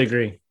I totally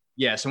agree.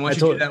 Yes. And once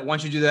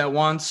you do that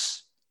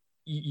once,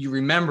 you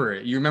remember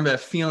it. You remember that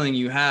feeling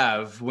you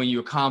have when you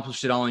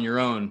accomplished it all on your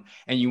own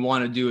and you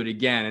want to do it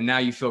again. And now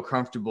you feel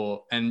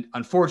comfortable. And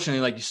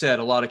unfortunately, like you said,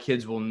 a lot of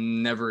kids will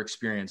never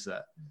experience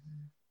that.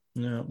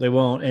 No, they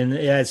won't. And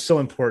yeah, it's so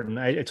important.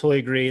 I totally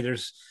agree.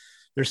 There's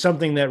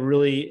something that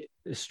really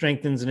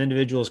strengthens an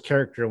individual's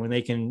character when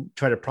they can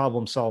try to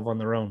problem solve on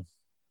their own.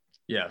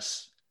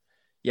 Yes.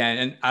 Yeah.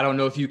 And I don't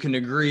know if you can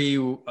agree,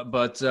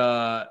 but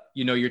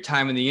your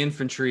time in the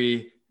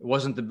infantry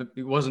wasn't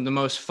the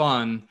most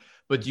fun,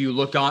 but do you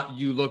look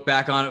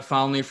back on it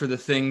fondly for the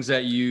things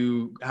that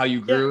how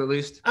you grew at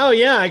least? Oh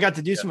yeah. I got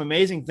to do some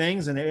amazing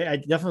things and I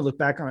definitely look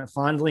back on it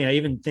fondly. I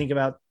even think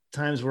about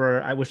times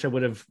where I wish I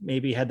would have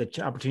maybe had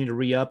the opportunity to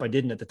re-up. I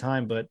didn't at the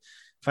time, but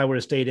if I would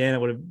have stayed in, I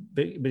would have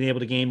been able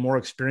to gain more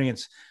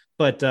experience.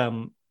 But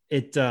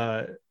it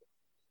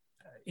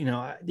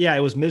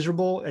was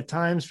miserable at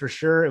times for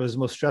sure. It was the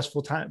most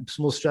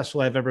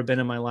stressful I've ever been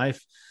in my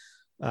life.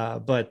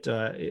 But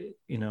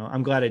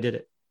I'm glad I did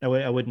it. I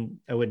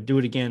would do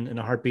it again in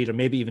a heartbeat or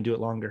maybe even do it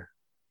longer.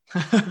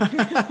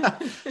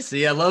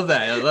 See, I love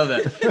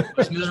that.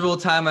 Most miserable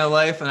time in my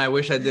life and I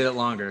wish I did it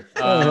longer.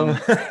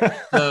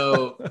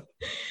 So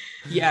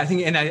yeah, I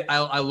think, and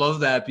I love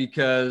that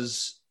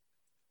because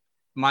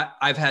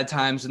I've had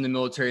times in the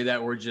military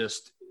that were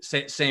just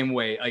same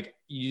way. Like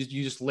you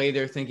just lay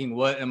there thinking,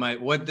 what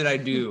did I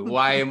do?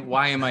 Why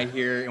am I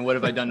here? And what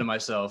have I done to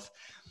myself?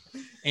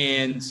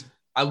 And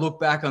I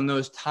look back on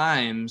those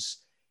times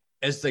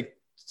as like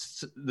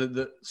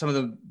some of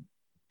the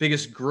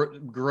biggest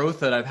growth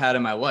that I've had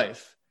in my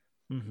life,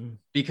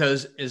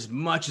 because as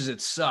much as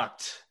it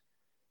sucked,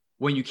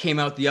 when you came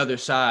out the other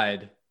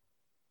side,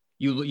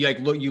 you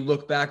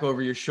look back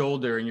over your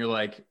shoulder and you're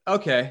like,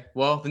 okay,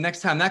 well, the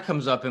next time that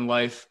comes up in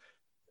life,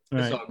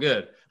 it's all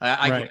good.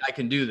 I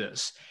can do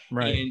this.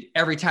 Right. And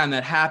every time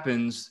that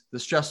happens, the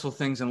stressful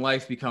things in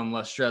life become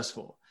less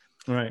stressful.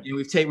 Right. And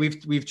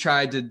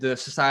the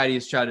society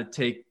has tried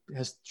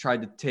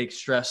to take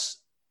stress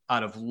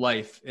out of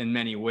life in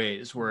many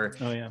ways where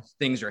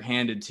things are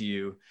handed to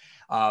you.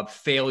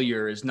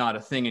 Failure is not a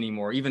thing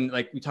anymore. Even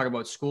like we talk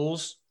about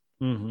schools.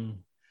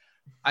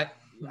 I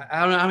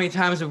don't know how many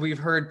times have we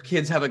heard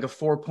kids have like a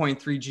 4.3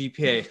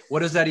 GPA. What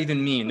does that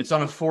even mean? It's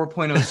on a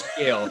 4.0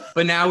 scale,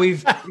 but now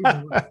we've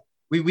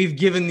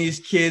given these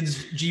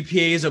kids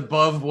GPAs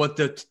above what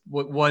the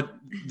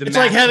it's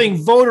like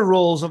having voter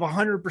rolls of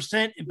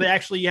 100%, but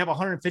actually you have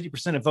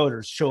 150% of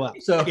voters show up.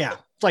 So yeah,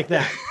 it's like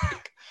that.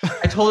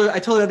 I told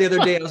her the other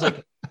day, I was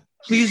like,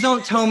 please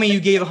don't tell me you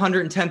gave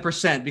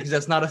 110% because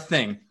that's not a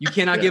thing. You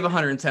cannot give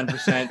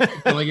 110%. You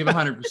can only give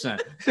 100%.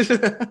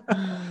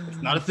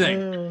 It's not a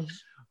thing.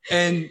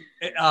 And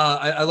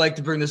I like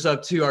to bring this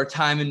up too. Our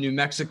time in New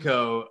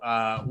Mexico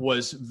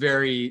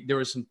there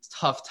were some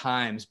tough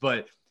times,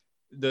 but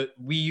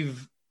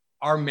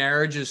our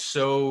marriage is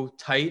so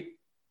tight.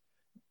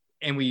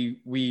 And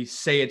we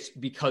say it's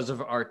because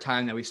of our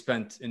time that we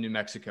spent in New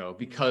Mexico,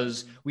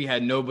 because we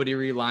had nobody to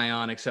rely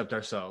on except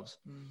ourselves.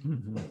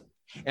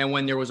 And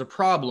when there was a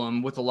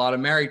problem with a lot of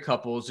married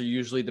couples,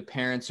 usually the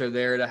parents are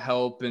there to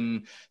help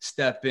and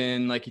step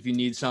in. Like if you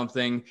need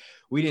something,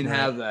 we didn't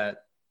have that.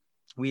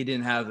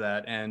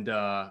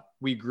 And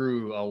we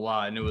grew a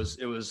lot, and it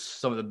was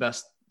some of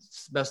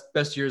the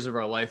best years of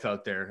our life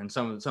out there, and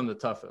some of the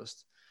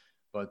toughest.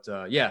 But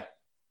yeah.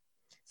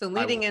 So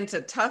leading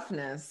into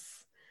toughness,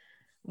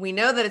 we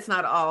know that it's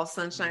not all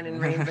sunshine and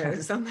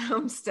rainbows on the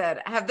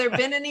homestead. Have there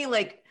been any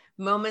like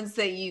moments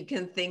that you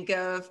can think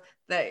of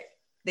that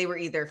they were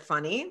either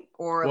funny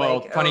or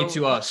funny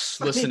to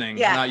us listening,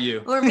 not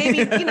you, or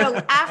maybe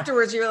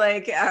afterwards you're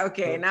like,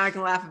 okay, now I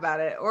can laugh about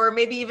it, or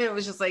maybe even it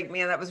was just like,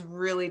 man, that was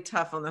really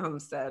tough on the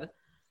homestead.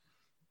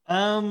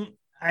 I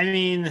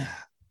mean,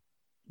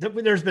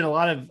 there's been a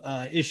lot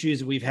of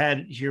issues we've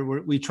had here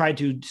where we tried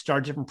to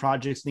start different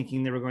projects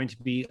thinking they were going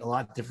to be a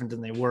lot different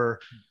than they were,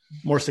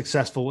 more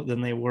successful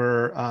than they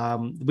were.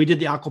 We did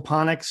the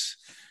aquaponics.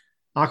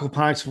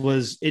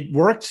 It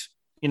worked.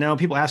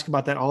 People ask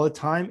about that all the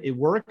time. It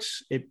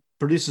works. It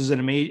produces an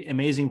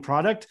amazing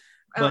product.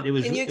 But it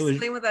was. Can you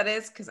explain what that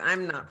is? Because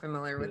I'm not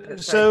familiar with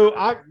this. So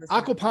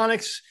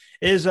aquaponics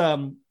is.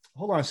 Hold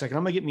on a second.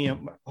 I'm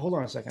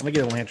gonna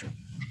get a lantern.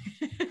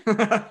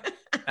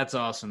 That's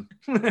awesome.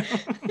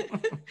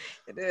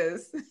 It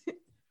is.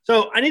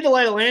 So I need to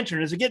light a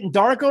lantern. Is it getting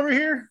dark over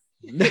here?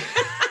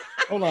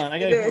 Hold on. I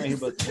gotta put my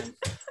earbuds in.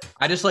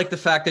 I just like the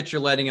fact that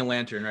you're lighting a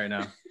lantern right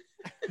now.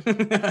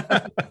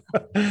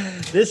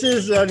 This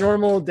is a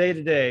normal day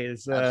to day.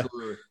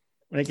 Absolutely.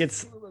 When it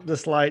gets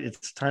this light,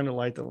 it's time to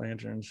light the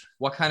lanterns.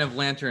 What kind of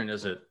lantern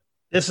is it?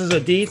 This is a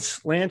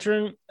Dietz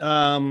lantern.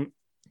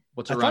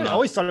 What's it run I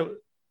always thought it.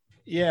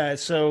 Yeah,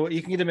 so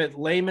you can get them at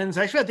Layman's.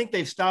 Actually, I think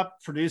they've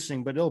stopped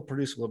producing, but it'll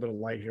produce a little bit of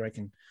light here.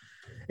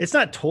 It's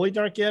not totally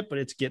dark yet, but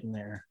it's getting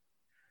there.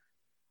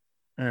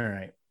 All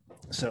right.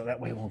 So that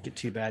way it won't get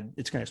too bad.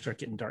 It's going to start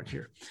getting dark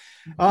here.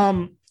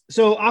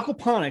 So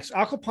aquaponics.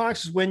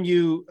 Aquaponics is when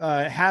you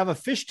have a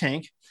fish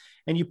tank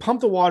and you pump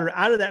the water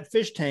out of that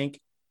fish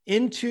tank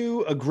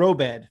into a grow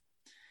bed.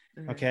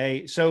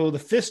 Okay. So the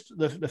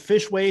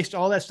fish waste,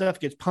 all that stuff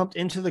gets pumped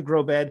into the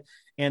grow bed,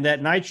 and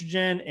that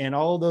nitrogen and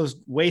all those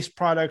waste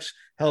products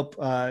help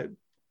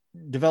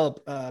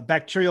develop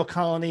bacterial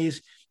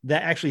colonies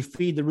that actually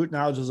feed the root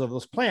nodules of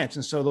those plants.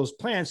 And so those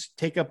plants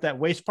take up that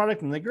waste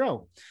product and they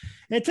grow.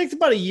 And it takes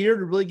about a year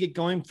to really get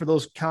going for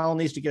those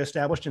colonies to get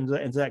established into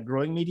that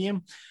growing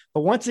medium.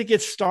 But once it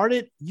gets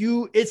started,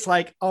 it's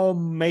like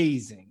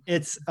amazing.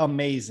 It's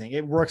amazing.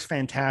 It works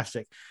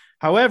fantastic.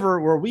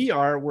 However, where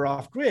we're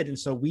off grid. And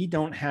so we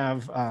don't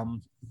have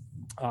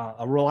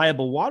a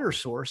reliable water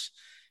source.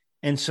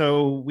 And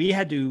so we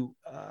had to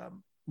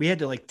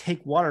like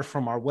take water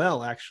from our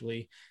well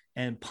actually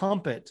and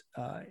pump it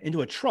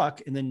into a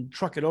truck and then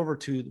truck it over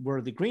to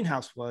where the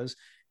greenhouse was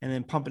and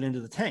then pump it into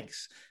the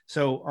tanks.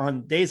 So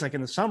on days like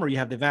in the summer, you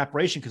have the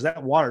evaporation because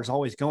that water is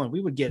always going. We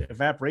would get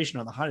evaporation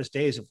on the hottest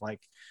days of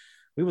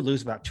we would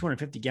lose about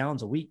 250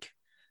 gallons a week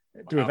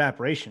through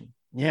evaporation.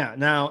 Yeah.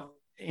 Now,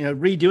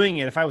 redoing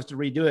it, if I was to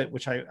redo it,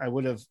 which I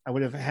would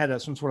have had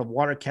some sort of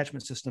water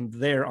catchment system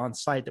there on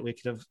site that we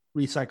could have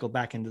recycled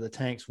back into the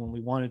tanks when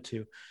we wanted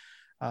to,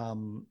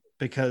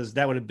 because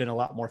that would have been a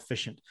lot more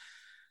efficient.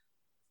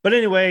 But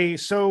anyway,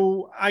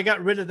 so I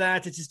got rid of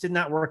that. It just did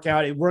not work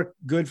out. It worked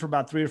good for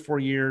about 3 or 4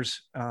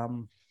 years.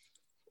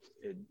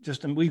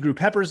 We grew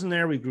peppers in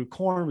there. We grew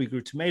corn. We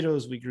grew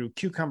tomatoes. We grew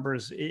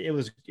cucumbers. It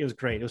was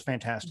great. It was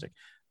fantastic.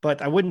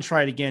 But I wouldn't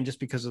try it again just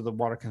because of the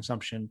water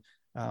consumption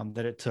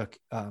that it took.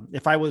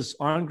 If I was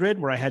on grid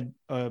where I had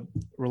a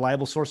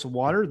reliable source of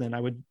water, then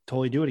I would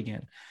totally do it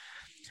again.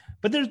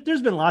 But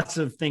there's been lots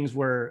of things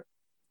where.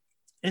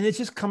 And it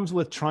just comes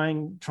with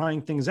trying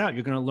things out.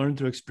 You're going to learn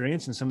through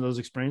experience, and some of those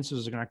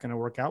experiences are not going to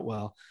work out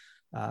well.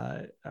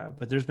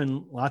 But there's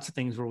been lots of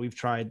things where we've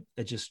tried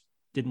that just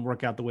didn't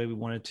work out the way we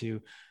wanted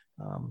to.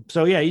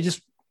 So yeah,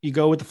 you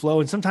go with the flow,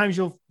 and sometimes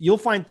you'll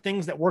find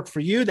things that work for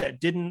you that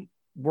didn't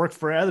work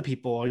for other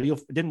people, or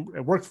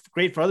didn't work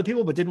great for other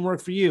people, but didn't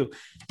work for you.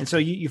 And so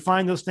you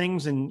find those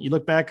things, and you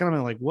look back on them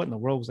and like, what in the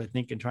world was I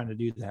thinking trying to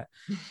do that?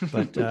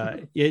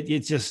 But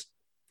it's just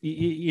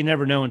you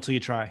never know until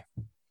you try.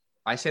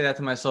 I say that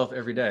to myself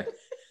every day.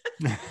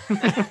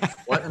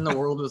 What in the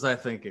world was I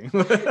thinking?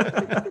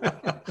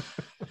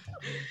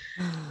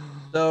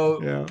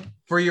 So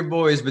for your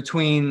boys,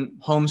 between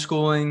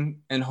homeschooling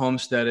and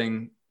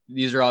homesteading,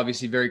 these are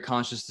obviously very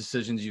conscious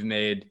decisions you've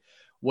made.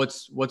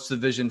 What's the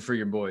vision for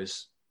your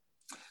boys?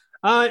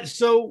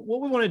 So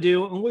what we want to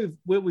do, and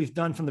what we've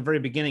done from the very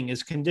beginning,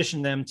 is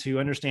condition them to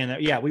understand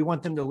that, we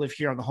want them to live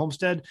here on the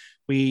homestead.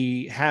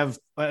 We have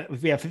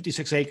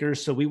 56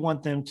 acres. So we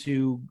want them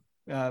to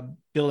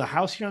build a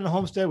house here on the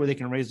homestead where they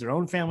can raise their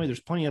own family. There's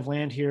plenty of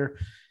land here.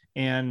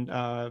 And,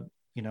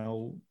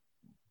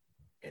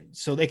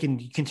 so they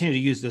can continue to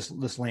use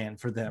this land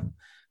for them.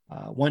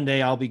 One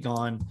day I'll be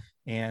gone,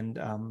 and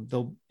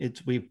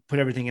we put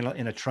everything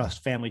in a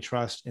trust, family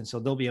trust. And so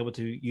they'll be able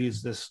to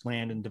use this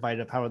land and divide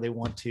it up however they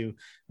want to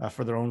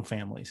for their own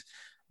families.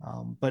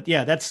 But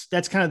yeah, that's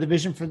kind of the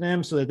vision for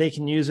them, so that they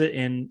can use it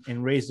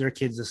and raise their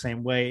kids the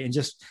same way. And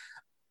just,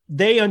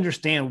 they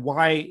understand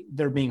why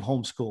they're being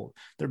homeschooled.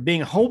 They're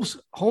being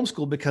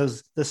homeschooled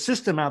because the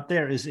system out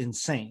there is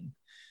insane.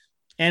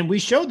 And we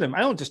showed them. I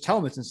don't just tell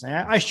them it's insane.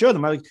 I show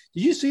them. I'm like,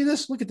 did you see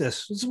this? Look at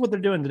this. This is what they're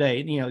doing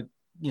today.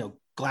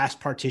 Glass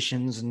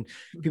partitions and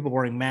people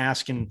wearing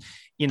masks, and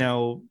they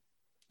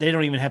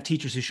don't even have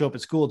teachers who show up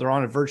at school. They're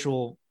on a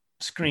virtual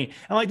screen.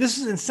 I'm like, this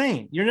is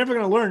insane. You're never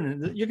going to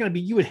learn.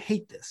 You would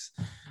hate this.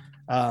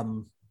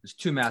 There's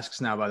 2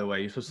 masks now, by the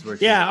way. You're supposed to wear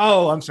 2. Yeah.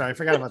 Oh, I'm sorry. I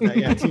forgot about that.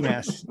 Yeah. 2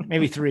 masks,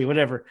 maybe 3,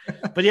 whatever.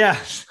 But yeah.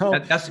 So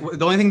that's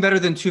the only thing better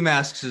than 2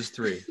 masks is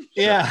 3. So.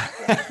 Yeah.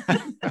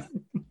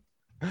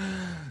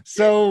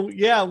 So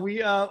yeah,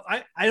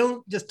 I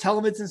don't just tell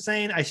them it's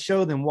insane. I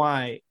show them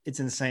why it's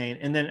insane.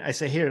 And then I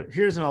say,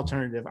 here's an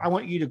alternative. I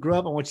want you to grow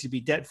up. I want you to be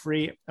debt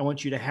free. I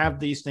want you to have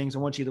these things. I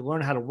want you to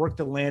learn how to work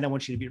the land. I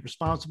want you to be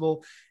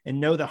responsible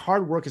and know that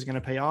hard work is going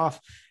to pay off.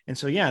 And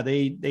so, yeah,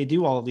 they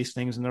do all of these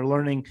things, and they're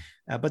learning,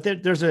 but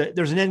there's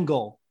an end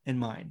goal in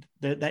mind.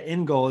 That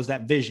end goal is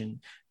that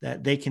vision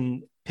that they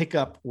can pick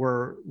up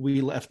where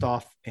we left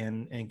off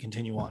and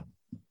continue on.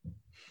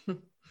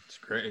 It's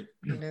great.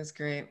 It is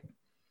great.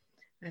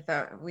 I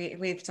thought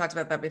we've talked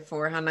about that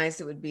before, how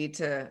nice it would be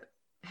to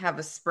have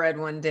a spread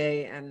one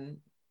day and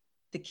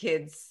the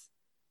kids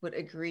would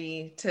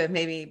agree to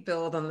maybe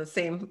build on the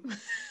same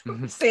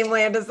Mhm. same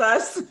land as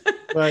us.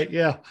 Right.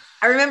 Yeah.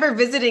 I remember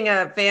visiting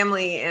a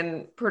family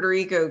in Puerto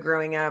Rico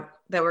growing up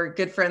that were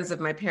good friends of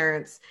my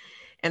parents,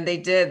 and they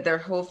did their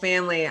whole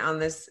family on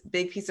this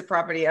big piece of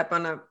property up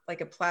on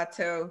a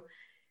plateau.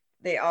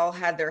 They all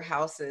had their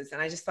houses,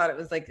 and I just thought it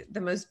was like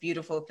the most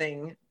beautiful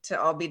thing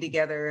to all be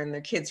together and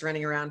their kids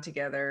running around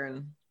together.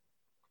 And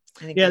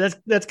I think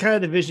that's kind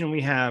of the vision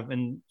we have,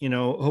 and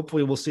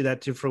hopefully we'll see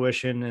that to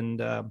fruition.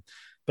 And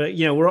but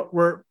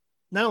we're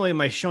not only am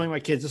I showing my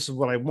kids this is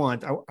what I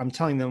want, I'm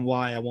telling them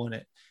why I want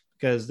it,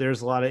 because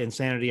there's a lot of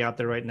insanity out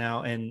there right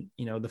now, and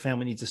the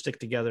family needs to stick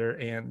together,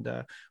 and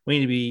we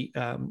need to be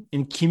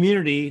in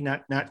community,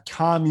 not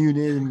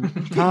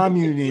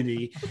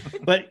community,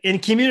 but in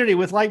community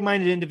with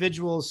like-minded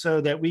individuals, so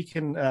that we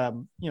can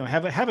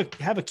have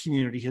a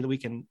community here that we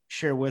can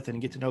share with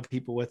and get to know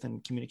people with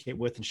and communicate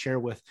with and share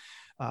with.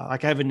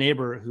 Like I have a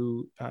neighbor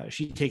who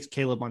she takes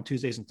Caleb on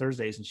Tuesdays and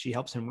Thursdays, and she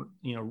helps him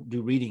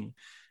do reading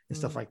and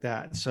stuff like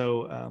that.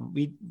 So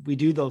we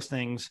do those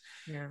things,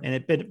 and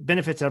it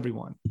benefits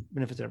everyone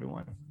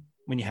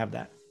when you have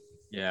that.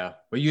 Yeah.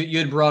 Well, you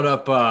had brought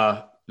up,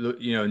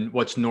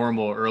 what's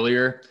normal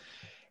earlier.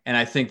 And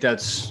I think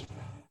that's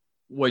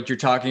what you're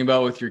talking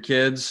about with your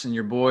kids and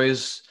your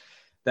boys,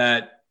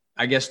 that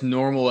I guess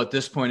normal at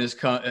this point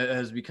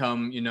has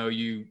become,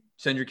 you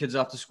send your kids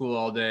off to school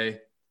all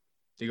day.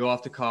 They go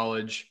off to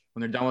college. When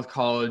they're done with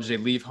college, they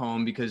leave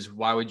home, because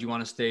why would you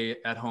want to stay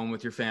at home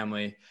with your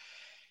family?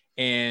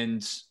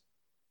 And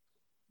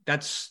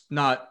that's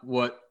not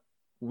what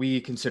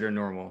we consider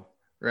normal,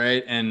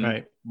 right?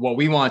 And what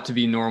we want to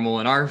be normal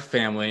in our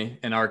family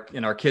and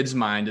in our kids'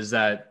 mind is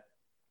that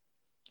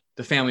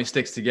the family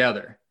sticks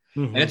together.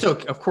 Mm-hmm. And it's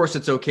okay. Of course,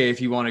 it's okay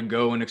if you want to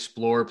go and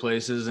explore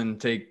places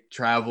and take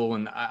travel,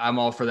 and I'm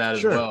all for that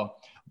as well.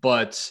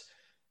 But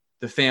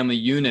the family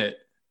unit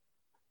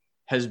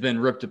has been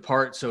ripped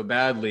apart so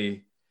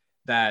badly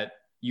that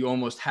you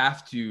almost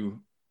have to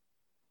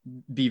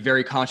be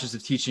very conscious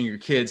of teaching your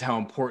kids how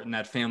important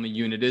that family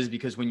unit is,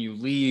 because when you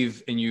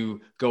leave and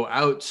you go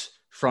out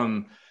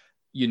from,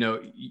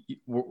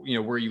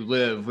 where you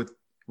live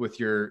with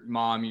your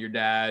mom, your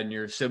dad, and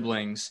your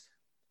siblings,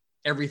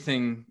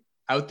 everything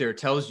out there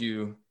tells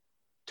you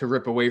to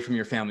rip away from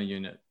your family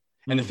unit,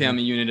 and the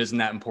family unit isn't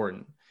that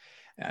important.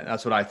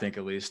 That's what I think,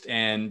 at least.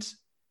 And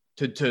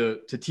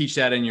to teach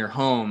that in your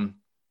home,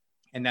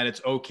 and that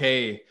it's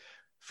okay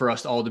for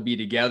us all to be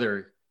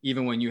together,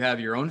 even when you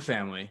have your own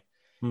family.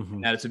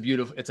 Mm-hmm. That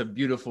it's a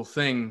beautiful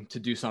thing to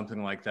do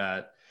something like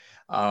that.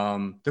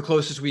 The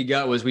closest we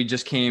got was we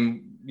just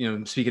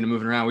came, speaking of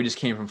moving around, we just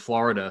came from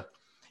Florida,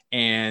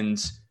 and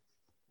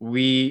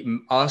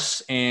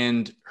us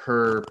and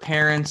her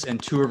parents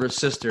and two of her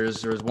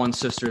sisters, there was one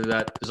sister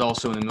that is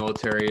also in the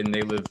military and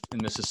they live in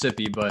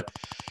Mississippi, but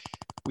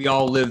we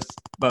all lived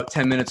about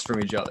 10 minutes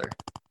from each other.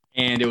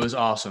 And it was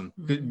awesome.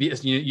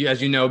 As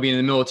you know, being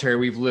in the military,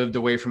 we've lived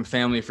away from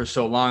family for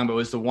so long, but it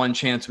was the one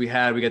chance we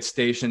had. We got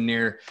stationed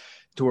near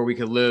to where we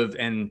could live,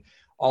 and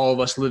all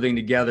of us living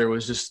together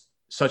was just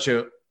such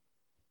a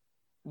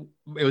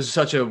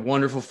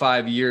wonderful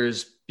 5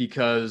 years,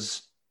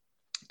 because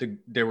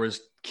there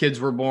was kids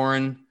were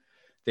born,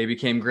 they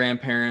became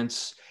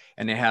grandparents,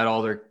 and they had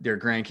all their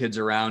grandkids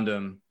around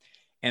them.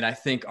 And I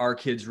think our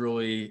kids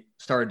really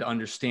started to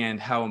understand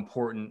how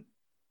important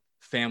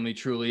family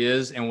truly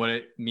is, and what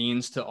it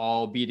means to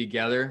all be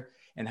together,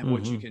 and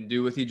what you can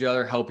do with each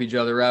other, help each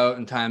other out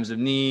in times of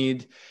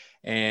need,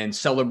 and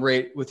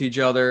celebrate with each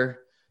other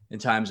in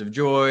times of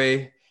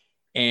joy.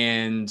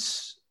 And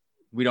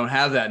we don't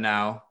have that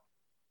now,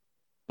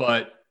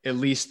 but at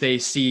least they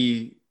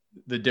see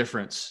the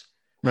difference,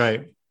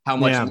 right?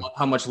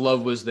 How much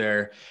love was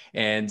there.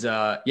 And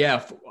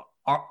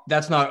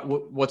that's not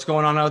what's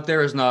going on out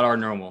there is not our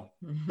normal.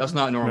 That's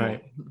not normal.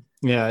 Right.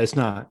 Yeah, it's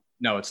not.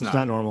 No, it's not. It's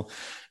not normal.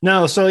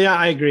 No. So yeah,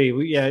 I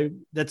agree.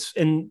 And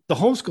the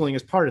homeschooling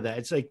is part of that.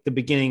 It's like the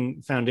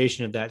beginning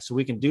foundation of that. So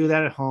we can do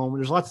that at home.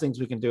 There's lots of things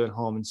we can do at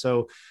home. And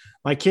so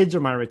my kids are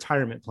my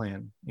retirement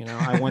plan.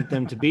 I want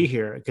them to be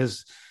here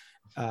because,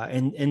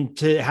 and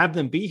to have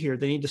them be here,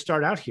 they need to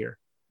start out here.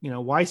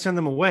 Why send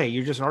them away?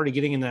 You're just already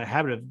getting in the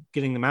habit of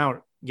getting them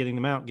out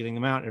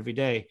every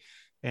day.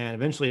 And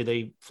eventually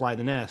they fly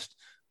the nest.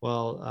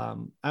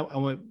 Well, I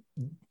want,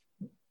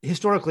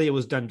 historically it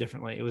was done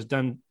differently. It was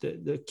done.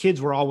 The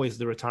kids were always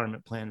the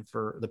retirement plan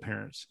for the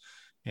parents,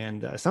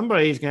 and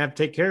somebody's going to have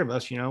to take care of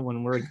us,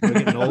 when we're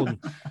getting old,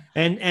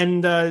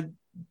 and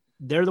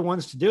they're the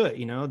ones to do it.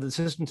 The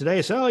system today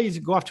is,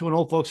 you go off to an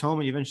old folks home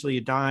and eventually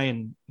you die.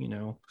 And,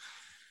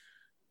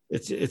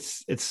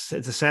 it's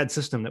a sad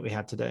system that we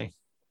have today.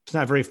 It's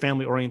not very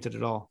family oriented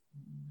at all.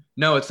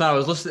 No, it's not. I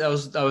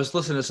was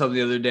listening to something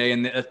the other day,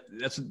 and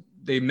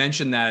they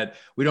mentioned that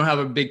we don't have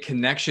a big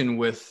connection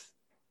with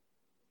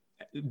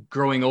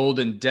growing old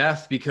and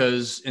death,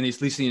 because, at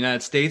least in the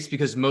United States,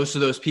 because most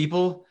of those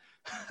people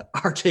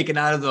are taken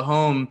out of the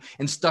home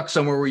and stuck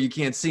somewhere where you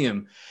can't see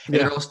them. And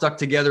they're all stuck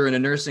together in a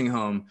nursing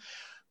home.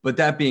 But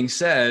that being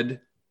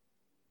said,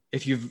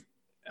 if you've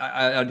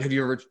have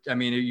you ever, I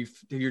mean,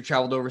 have you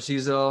traveled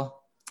overseas though?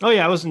 Oh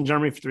yeah. I was in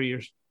Germany for 3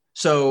 years.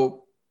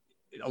 So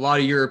a lot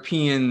of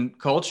European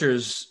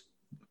cultures,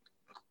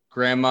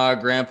 grandma,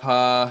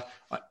 grandpa,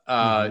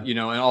 and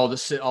all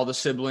the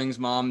siblings,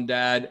 mom,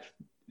 dad,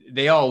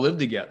 they all live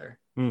together.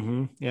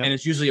 Mm-hmm. Yeah. And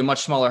it's usually a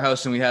much smaller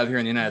house than we have here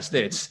in the United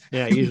States.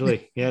 Yeah,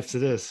 usually. Yes,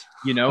 it is.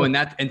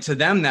 And to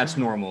them, that's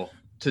normal.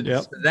 To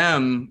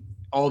them,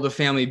 all the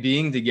family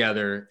being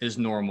together is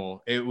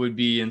normal. It would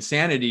be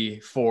insanity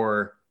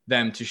for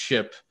them to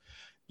ship,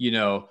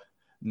 Nani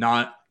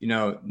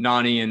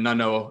and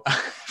Nano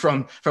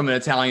from an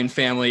Italian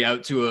family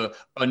out to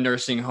a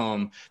nursing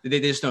home.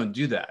 They just don't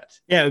do that.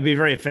 Yeah, it would be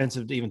very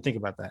offensive to even think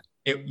about that.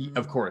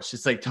 Of course,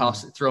 it's like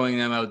throwing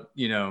them out,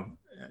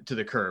 to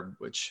the curb,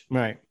 which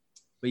right.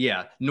 But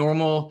yeah,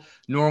 normal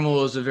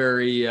is a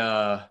very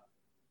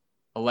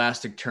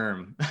elastic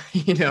term.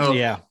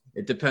 Yeah.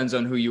 It depends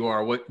on who you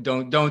are.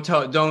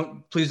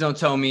 Please don't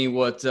tell me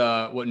what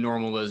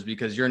normal is,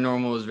 because your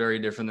normal is very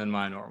different than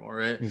my normal,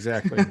 right?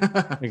 Exactly.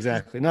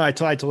 Exactly. No, I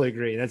totally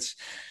agree. That's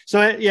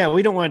so. Yeah,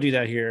 we don't want to do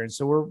that here, and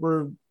so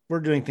we're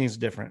doing things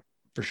different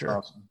for sure.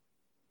 Awesome.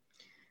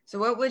 So,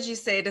 what would you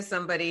say to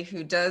somebody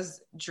who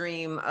does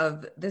dream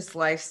of this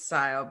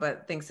lifestyle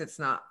but thinks it's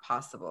not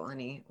possible?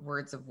 Any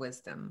words of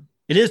wisdom?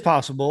 It is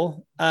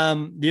possible.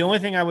 The only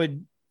thing I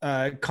would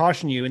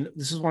caution you, and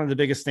this is one of the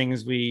biggest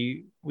things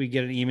we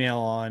get an email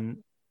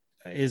on,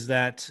 is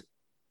that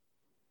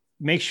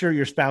make sure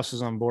your spouse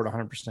is on board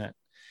 100%.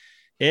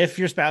 If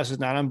your spouse is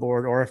not on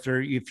board, or if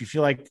they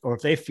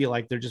feel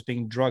like they're just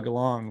being dragged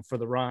along for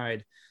the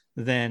ride,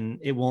 then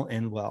it won't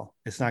end well.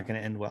 It's not going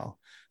to end well.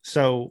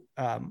 So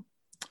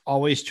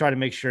always try to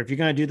make sure, if you're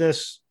going to do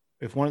this,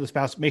 if one of the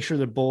spouses, make sure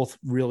they're both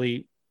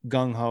really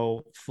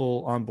gung-ho,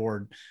 full on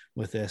board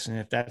with this. And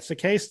if that's the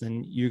case,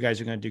 then you guys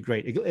are going to do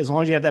great. As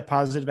long as you have that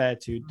positive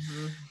attitude.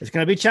 Mm-hmm. It's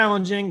going to be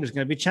challenging. There's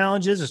going to be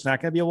challenges. It's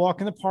not going to be a walk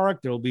in the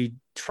park. There'll be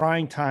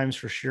trying times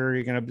for sure.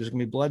 There's going to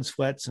be blood,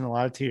 sweats, and a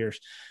lot of tears,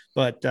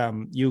 but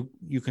you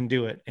can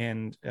do it.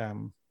 And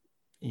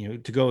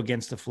to go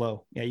against the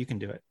flow. Yeah, you can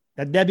do it.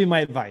 That'd be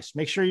my advice.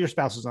 Make sure your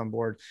spouse is on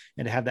board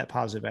and to have that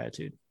positive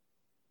attitude.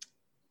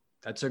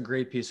 That's a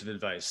great piece of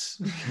advice.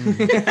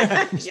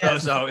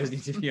 Yes. Always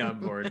need to be on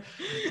board,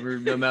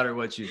 no matter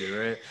what you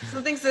do, right?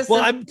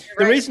 The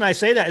reason I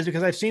say that is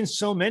because I've seen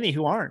so many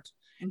who aren't.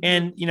 Mm-hmm.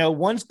 And,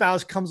 one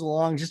spouse comes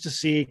along just to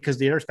see, because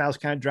the other spouse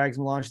kind of drags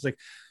them along. She's like,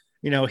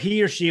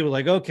 he or she was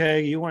like,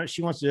 okay, she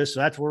wants to do this.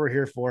 So that's what we're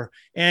here for.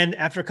 And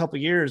after a couple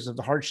of years of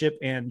the hardship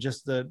and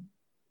just the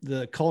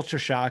culture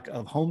shock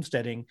of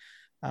homesteading,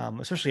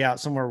 especially out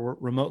somewhere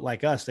remote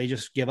like us, they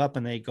just give up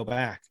and they go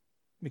back.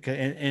 Because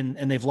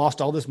and they've lost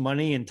all this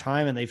money and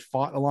time, and they've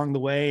fought along the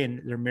way,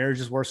 and their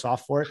marriage is worse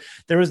off for it.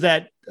 There was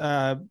that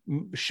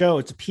show.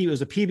 It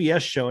was a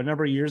PBS show a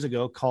number of years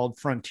ago called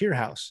Frontier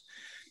House,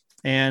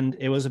 and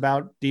it was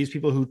about these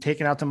people who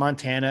taken out to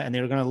Montana, and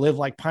they were going to live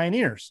like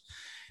pioneers.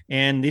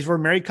 And these were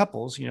married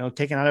couples,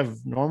 taken out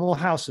of normal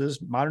houses,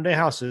 modern day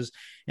houses,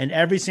 and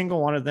every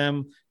single one of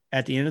them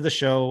at the end of the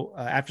show,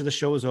 after the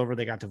show was over,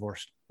 they got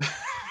divorced.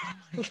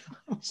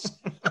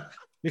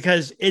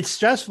 Because it's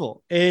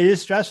stressful. It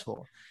is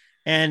stressful.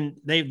 And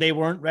they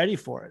weren't ready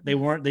for it. They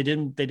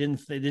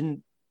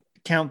didn't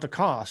count the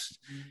cost,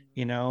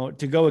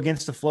 to go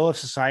against the flow of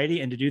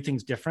society and to do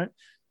things different.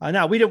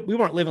 Now we're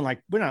not living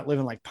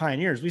like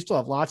pioneers. We still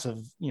have lots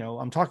of,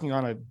 I'm talking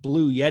on a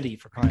blue Yeti,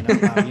 for crying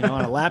out loud,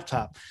 on a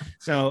laptop.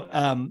 So,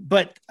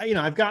 but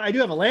I do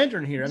have a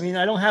lantern here. I mean,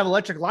 I don't have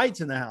electric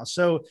lights in the house.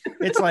 So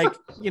it's like,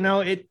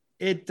 it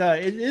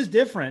is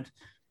different.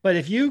 But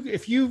if you're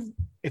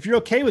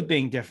okay with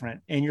being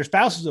different, and your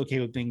spouse is okay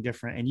with being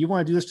different, and you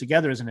want to do this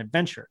together as an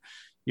adventure,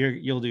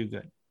 you'll do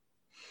good.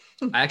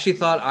 I actually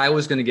thought I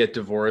was going to get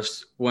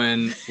divorced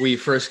when we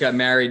first got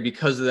married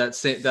because of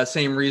that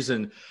same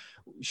reason.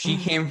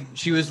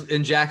 She was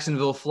in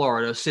Jacksonville,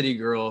 Florida, a city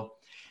girl.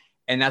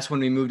 And that's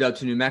when we moved out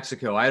to New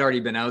Mexico. I'd already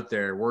been out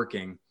there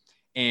working,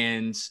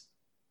 and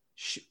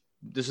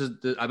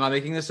I'm not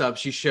making this up.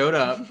 She showed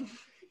up.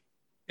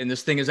 And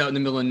this thing is out in the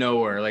middle of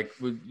nowhere. Like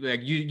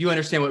you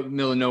understand what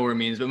middle of nowhere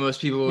means, but most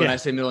people, when I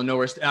say middle of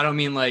nowhere, I don't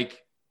mean like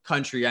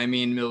country. I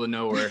mean middle of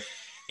nowhere.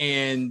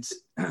 And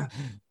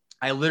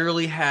I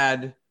literally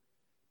had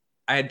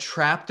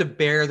trapped a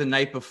bear the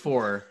night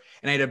before,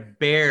 and I had a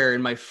bear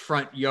in my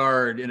front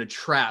yard in a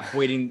trap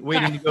waiting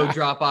to go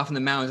drop off in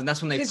the mountains. And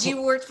that's when because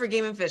you worked for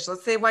Game and Fish.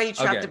 Let's say why you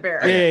trapped a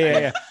bear.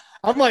 Yeah.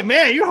 I'm like,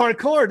 man, you're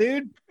hardcore,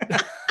 dude.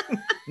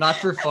 Not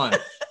for fun.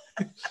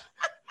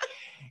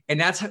 And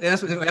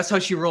that's how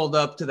she rolled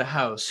up to the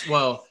house.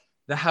 Well,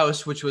 the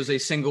house, which was a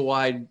single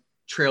wide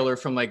trailer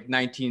from like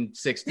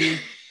 1960. And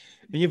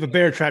you have a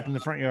bear trapped in the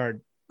front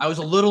yard. I was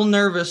a little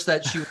nervous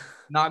that she was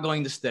not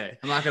going to stay.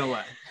 I'm not going to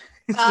lie.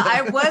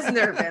 I was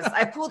nervous.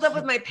 I pulled up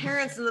with my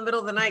parents in the middle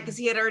of the night because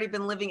he had already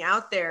been living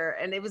out there.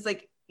 And it was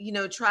like,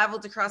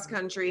 traveled across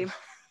country,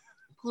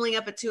 pulling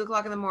up at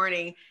 2:00 in the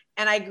morning.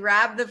 And I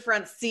grabbed the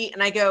front seat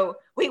and I go,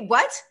 wait,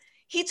 what?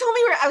 He told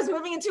me I was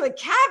moving into a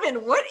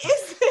cabin. What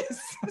is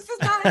this? This is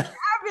not a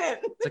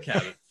cabin. It's a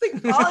cabin.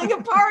 It's like falling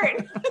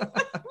apart.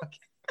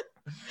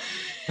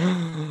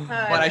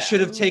 But I should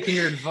have taken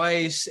your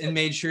advice and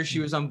made sure she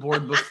was on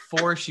board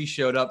before she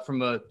showed up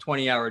from a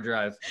 20-hour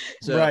drive.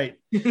 So. Right.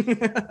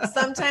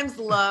 Sometimes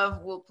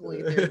love will pull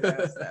you through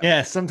those. So.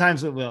 Yeah,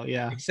 sometimes it will.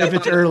 Yeah. Except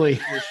if it's early.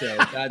 Show.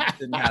 That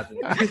didn't happen.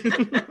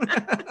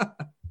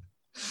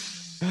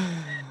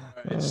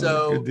 Right,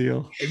 so good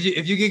deal.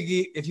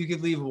 If you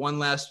could leave one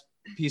last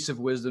piece of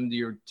wisdom to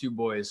your two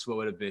boys, what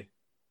would it be?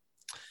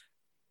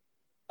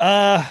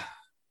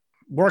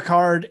 Work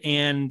hard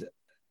and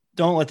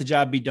don't let the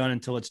job be done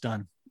until it's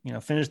done.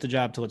 Finish the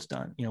job till it's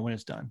done. When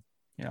it's done,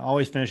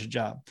 always finish a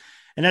job.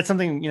 And that's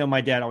something,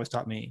 my dad always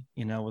taught me,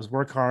 was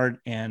work hard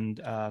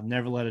and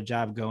never let a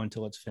job go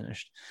until it's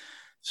finished.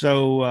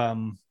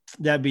 So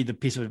that'd be the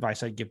piece of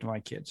advice I'd give to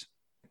my kids.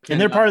 And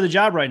they're part of the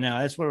job right now.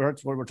 That's what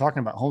we're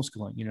talking about,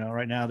 homeschooling.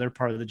 Right now they're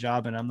part of the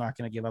job, and I'm not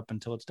going to give up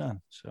until it's done.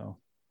 So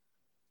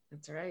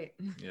that's right.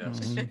 Yes.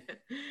 Mm-hmm.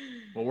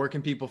 Well, where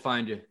can people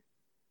find you?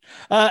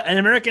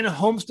 And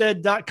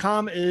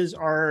AmericanHomestead.com is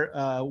our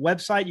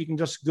website. You can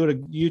just go to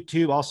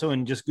YouTube also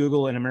and just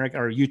Google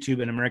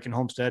YouTube and American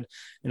Homestead.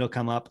 It'll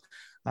come up.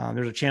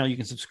 There's a channel you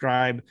can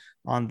subscribe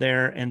on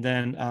there. And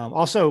then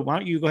also, why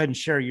don't you go ahead and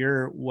share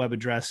your web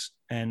address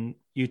and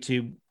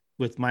YouTube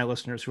with my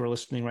listeners who are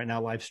listening right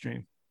now live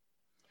stream.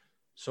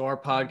 So our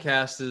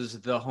podcast is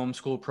the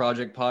Homeschool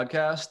Project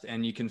Podcast,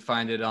 and you can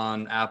find it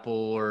on Apple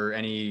or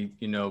any,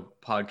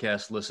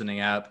 podcast listening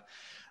app.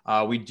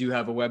 We do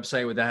have a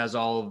website that has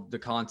all of the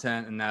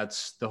content, and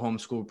that's the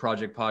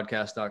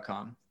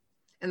homeschoolprojectpodcast.com.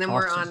 And then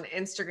awesome. We're on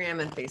Instagram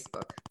and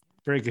Facebook.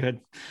 Very good.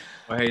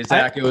 Well, hey,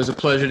 Zach, it was a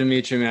pleasure to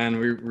meet you, man.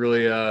 We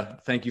really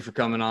thank you for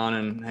coming on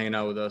and hanging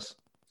out with us.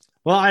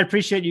 Well, I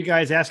appreciate you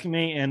guys asking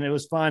me, and it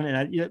was fun.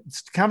 And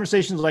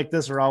conversations like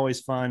this are always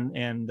fun,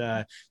 and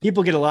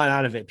people get a lot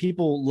out of it.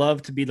 People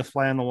love to be the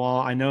fly on the wall.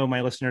 I know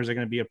my listeners are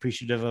going to be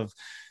appreciative of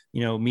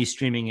me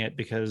streaming it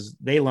because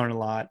they learn a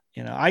lot.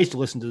 I used to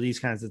listen to these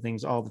kinds of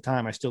things all the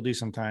time. I still do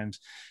sometimes,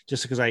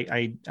 just because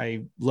I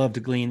love to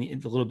glean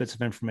the little bits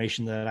of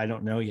information that I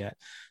don't know yet.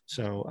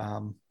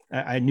 So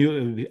I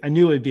knew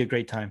it would be a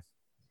great time.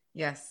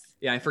 Yes.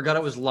 Yeah, I forgot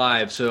it was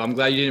live, so I'm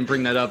glad you didn't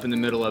bring that up in the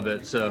middle of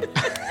it. So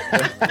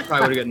I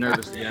probably would have got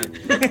nervous again.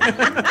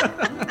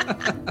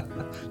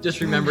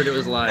 Just remembered it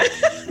was live.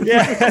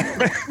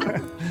 Yeah.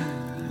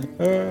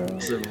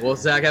 So, well,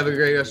 Zach, have a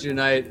great rest of your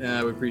night.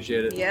 We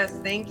appreciate it. Yes,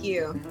 thank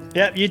you.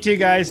 Yep, you too,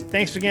 guys.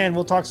 Thanks again.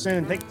 We'll talk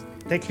soon.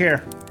 Take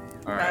care.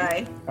 All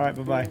right. Bye. All right,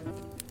 bye-bye.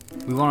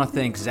 We want to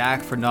thank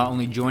Zach for not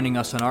only joining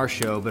us on our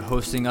show, but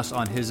hosting us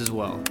on his as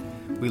well.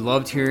 We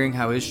loved hearing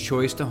how his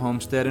choice to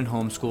homestead and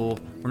homeschool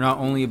were not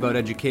only about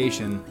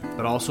education,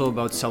 but also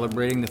about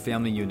celebrating the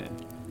family unit.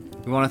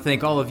 We want to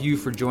thank all of you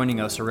for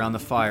joining us around the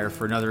fire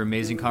for another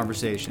amazing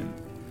conversation.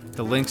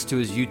 The links to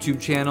his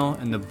YouTube channel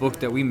and the book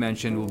that we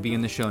mentioned will be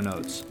in the show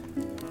notes.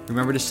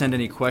 Remember to send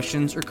any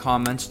questions or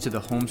comments to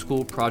the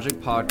Homeschool Project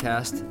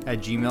Podcast at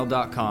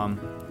gmail.com.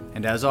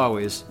 And as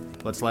always,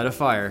 let's light a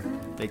fire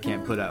they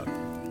can't put out.